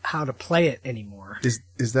how to play it anymore.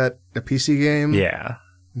 Is that a PC game? Yeah.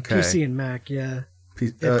 Okay. PC and Mac, yeah.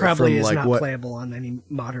 It probably is not playable on any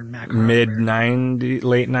modern Mac hardware.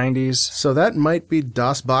 Late 90s. So that might be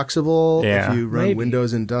DOS boxable if you run Maybe.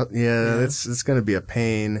 Windows and DOS. Yeah, it's going to be a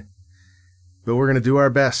pain. But we're going to do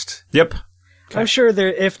our best. Yep. I'm sure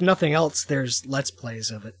there, if nothing else, there's Let's Plays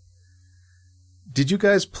of it. Did you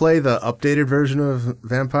guys play the updated version of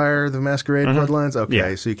Vampire the Masquerade Bloodlines? Okay,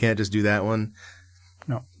 Yeah. so you can't just do that one.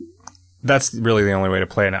 No. That's really the only way to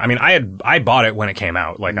play it. I mean, I bought it when it came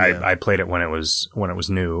out. Like Yeah. I played it when it was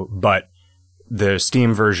new, but the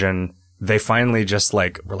Steam version, they finally just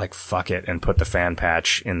were like, fuck it, and put the fan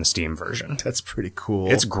patch in the Steam version. That's pretty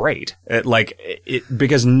cool. It's great.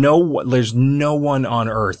 Because there's no one on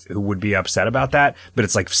earth who would be upset about that, but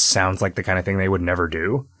it's sounds like the kind of thing they would never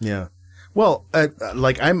do. Yeah. Well,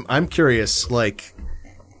 I'm curious,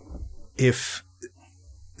 if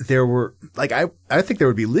there were, I think there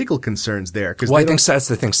would be legal concerns there. Well, I think that's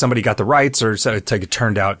the thing. Somebody got the rights, or so it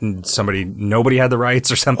turned out and nobody had the rights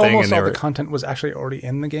or something. Almost and all the content was actually already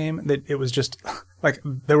in the game. That it was just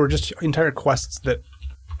there were just entire quests that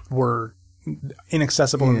were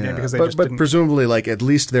inaccessible in the game because they just didn't. Presumably, at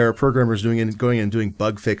least there are programmers going in and doing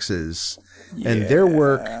bug fixes, and their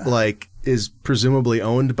work is presumably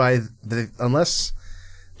owned by unless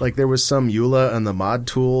there was some EULA and the mod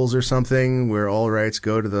tools or something where all rights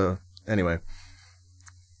go to the anyway.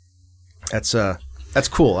 That's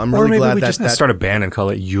cool. I'm really glad that start a band and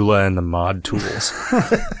call it EULA and the mod tools.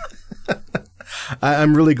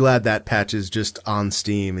 I'm really glad that patch is just on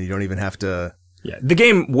Steam and you don't even have to. Yeah, the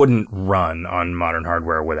game wouldn't run on modern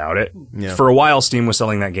hardware without it. Yeah. For a while, Steam was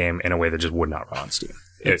selling that game in a way that just would not run on Steam.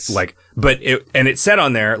 It said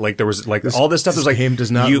on there, there was all this stuff. There's game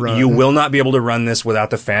does not run. You will not be able to run this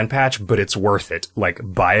without the fan patch, but it's worth it.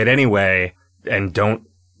 Buy it anyway, and don't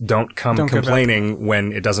come complaining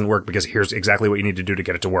when it doesn't work, because here's exactly what you need to do to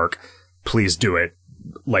get it to work. Please do it.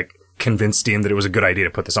 Convince Steam that it was a good idea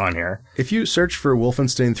to put this on here. If you search for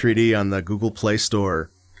Wolfenstein 3D on the Google Play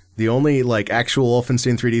Store, the only actual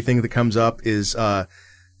Wolfenstein 3D thing that comes up is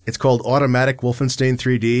it's called Automatic Wolfenstein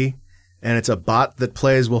 3D, and it's a bot that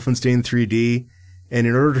plays Wolfenstein 3D. And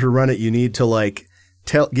in order to run it, you need to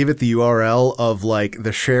give it the URL of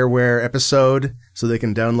the shareware episode so they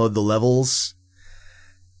can download the levels.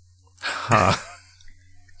 Huh.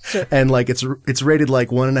 And it's rated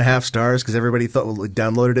 1.5 stars because everybody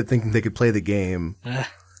downloaded it thinking they could play the game.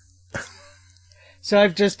 So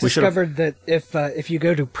I've just discovered that if you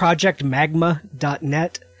go to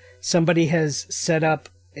projectmagma.net, somebody has set up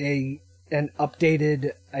an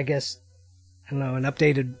updated, an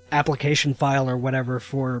updated application file or whatever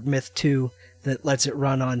for Myth 2 that lets it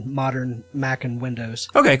run on modern Mac and Windows.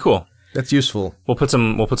 Okay, cool. That's useful. We'll put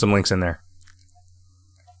some links in there.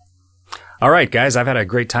 All right, guys, I've had a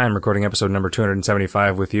great time recording episode number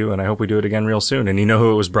 275 with you, and I hope we do it again real soon. And you know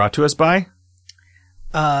who it was brought to us by?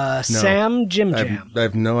 Sam Jim Jam. I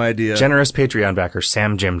have no idea. Generous Patreon backer,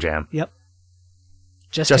 Sam Jim Jam. Yep.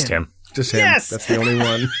 Just him. Just him. Yes! That's the only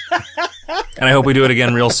one. And I hope we do it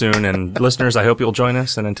again real soon. And listeners, I hope you'll join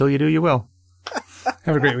us. And until you do, you will.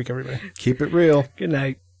 Have a great week, everybody. Keep it real. Good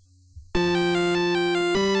night.